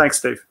 Thanks,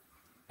 Steve.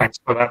 Thanks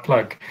for that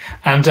plug.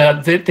 And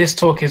this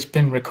talk has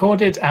been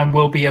recorded and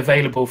will be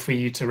available for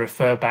you to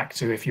refer back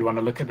to if you want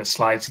to look at the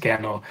slides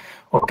again or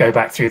go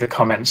back through the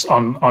comments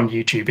on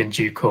YouTube in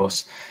due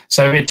course.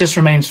 So it just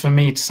remains for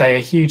me to say a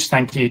huge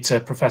thank you to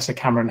Professor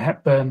Cameron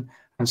Hepburn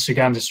and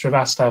Sugandha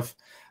Srivastav,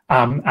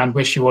 and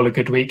wish you all a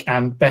good week,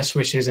 and best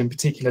wishes in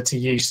particular to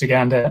you,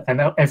 Sugandha,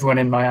 and everyone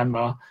in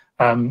Myanmar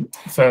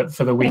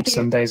for the weeks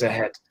and days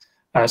ahead.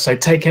 So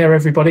take care,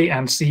 everybody,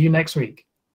 and see you next week.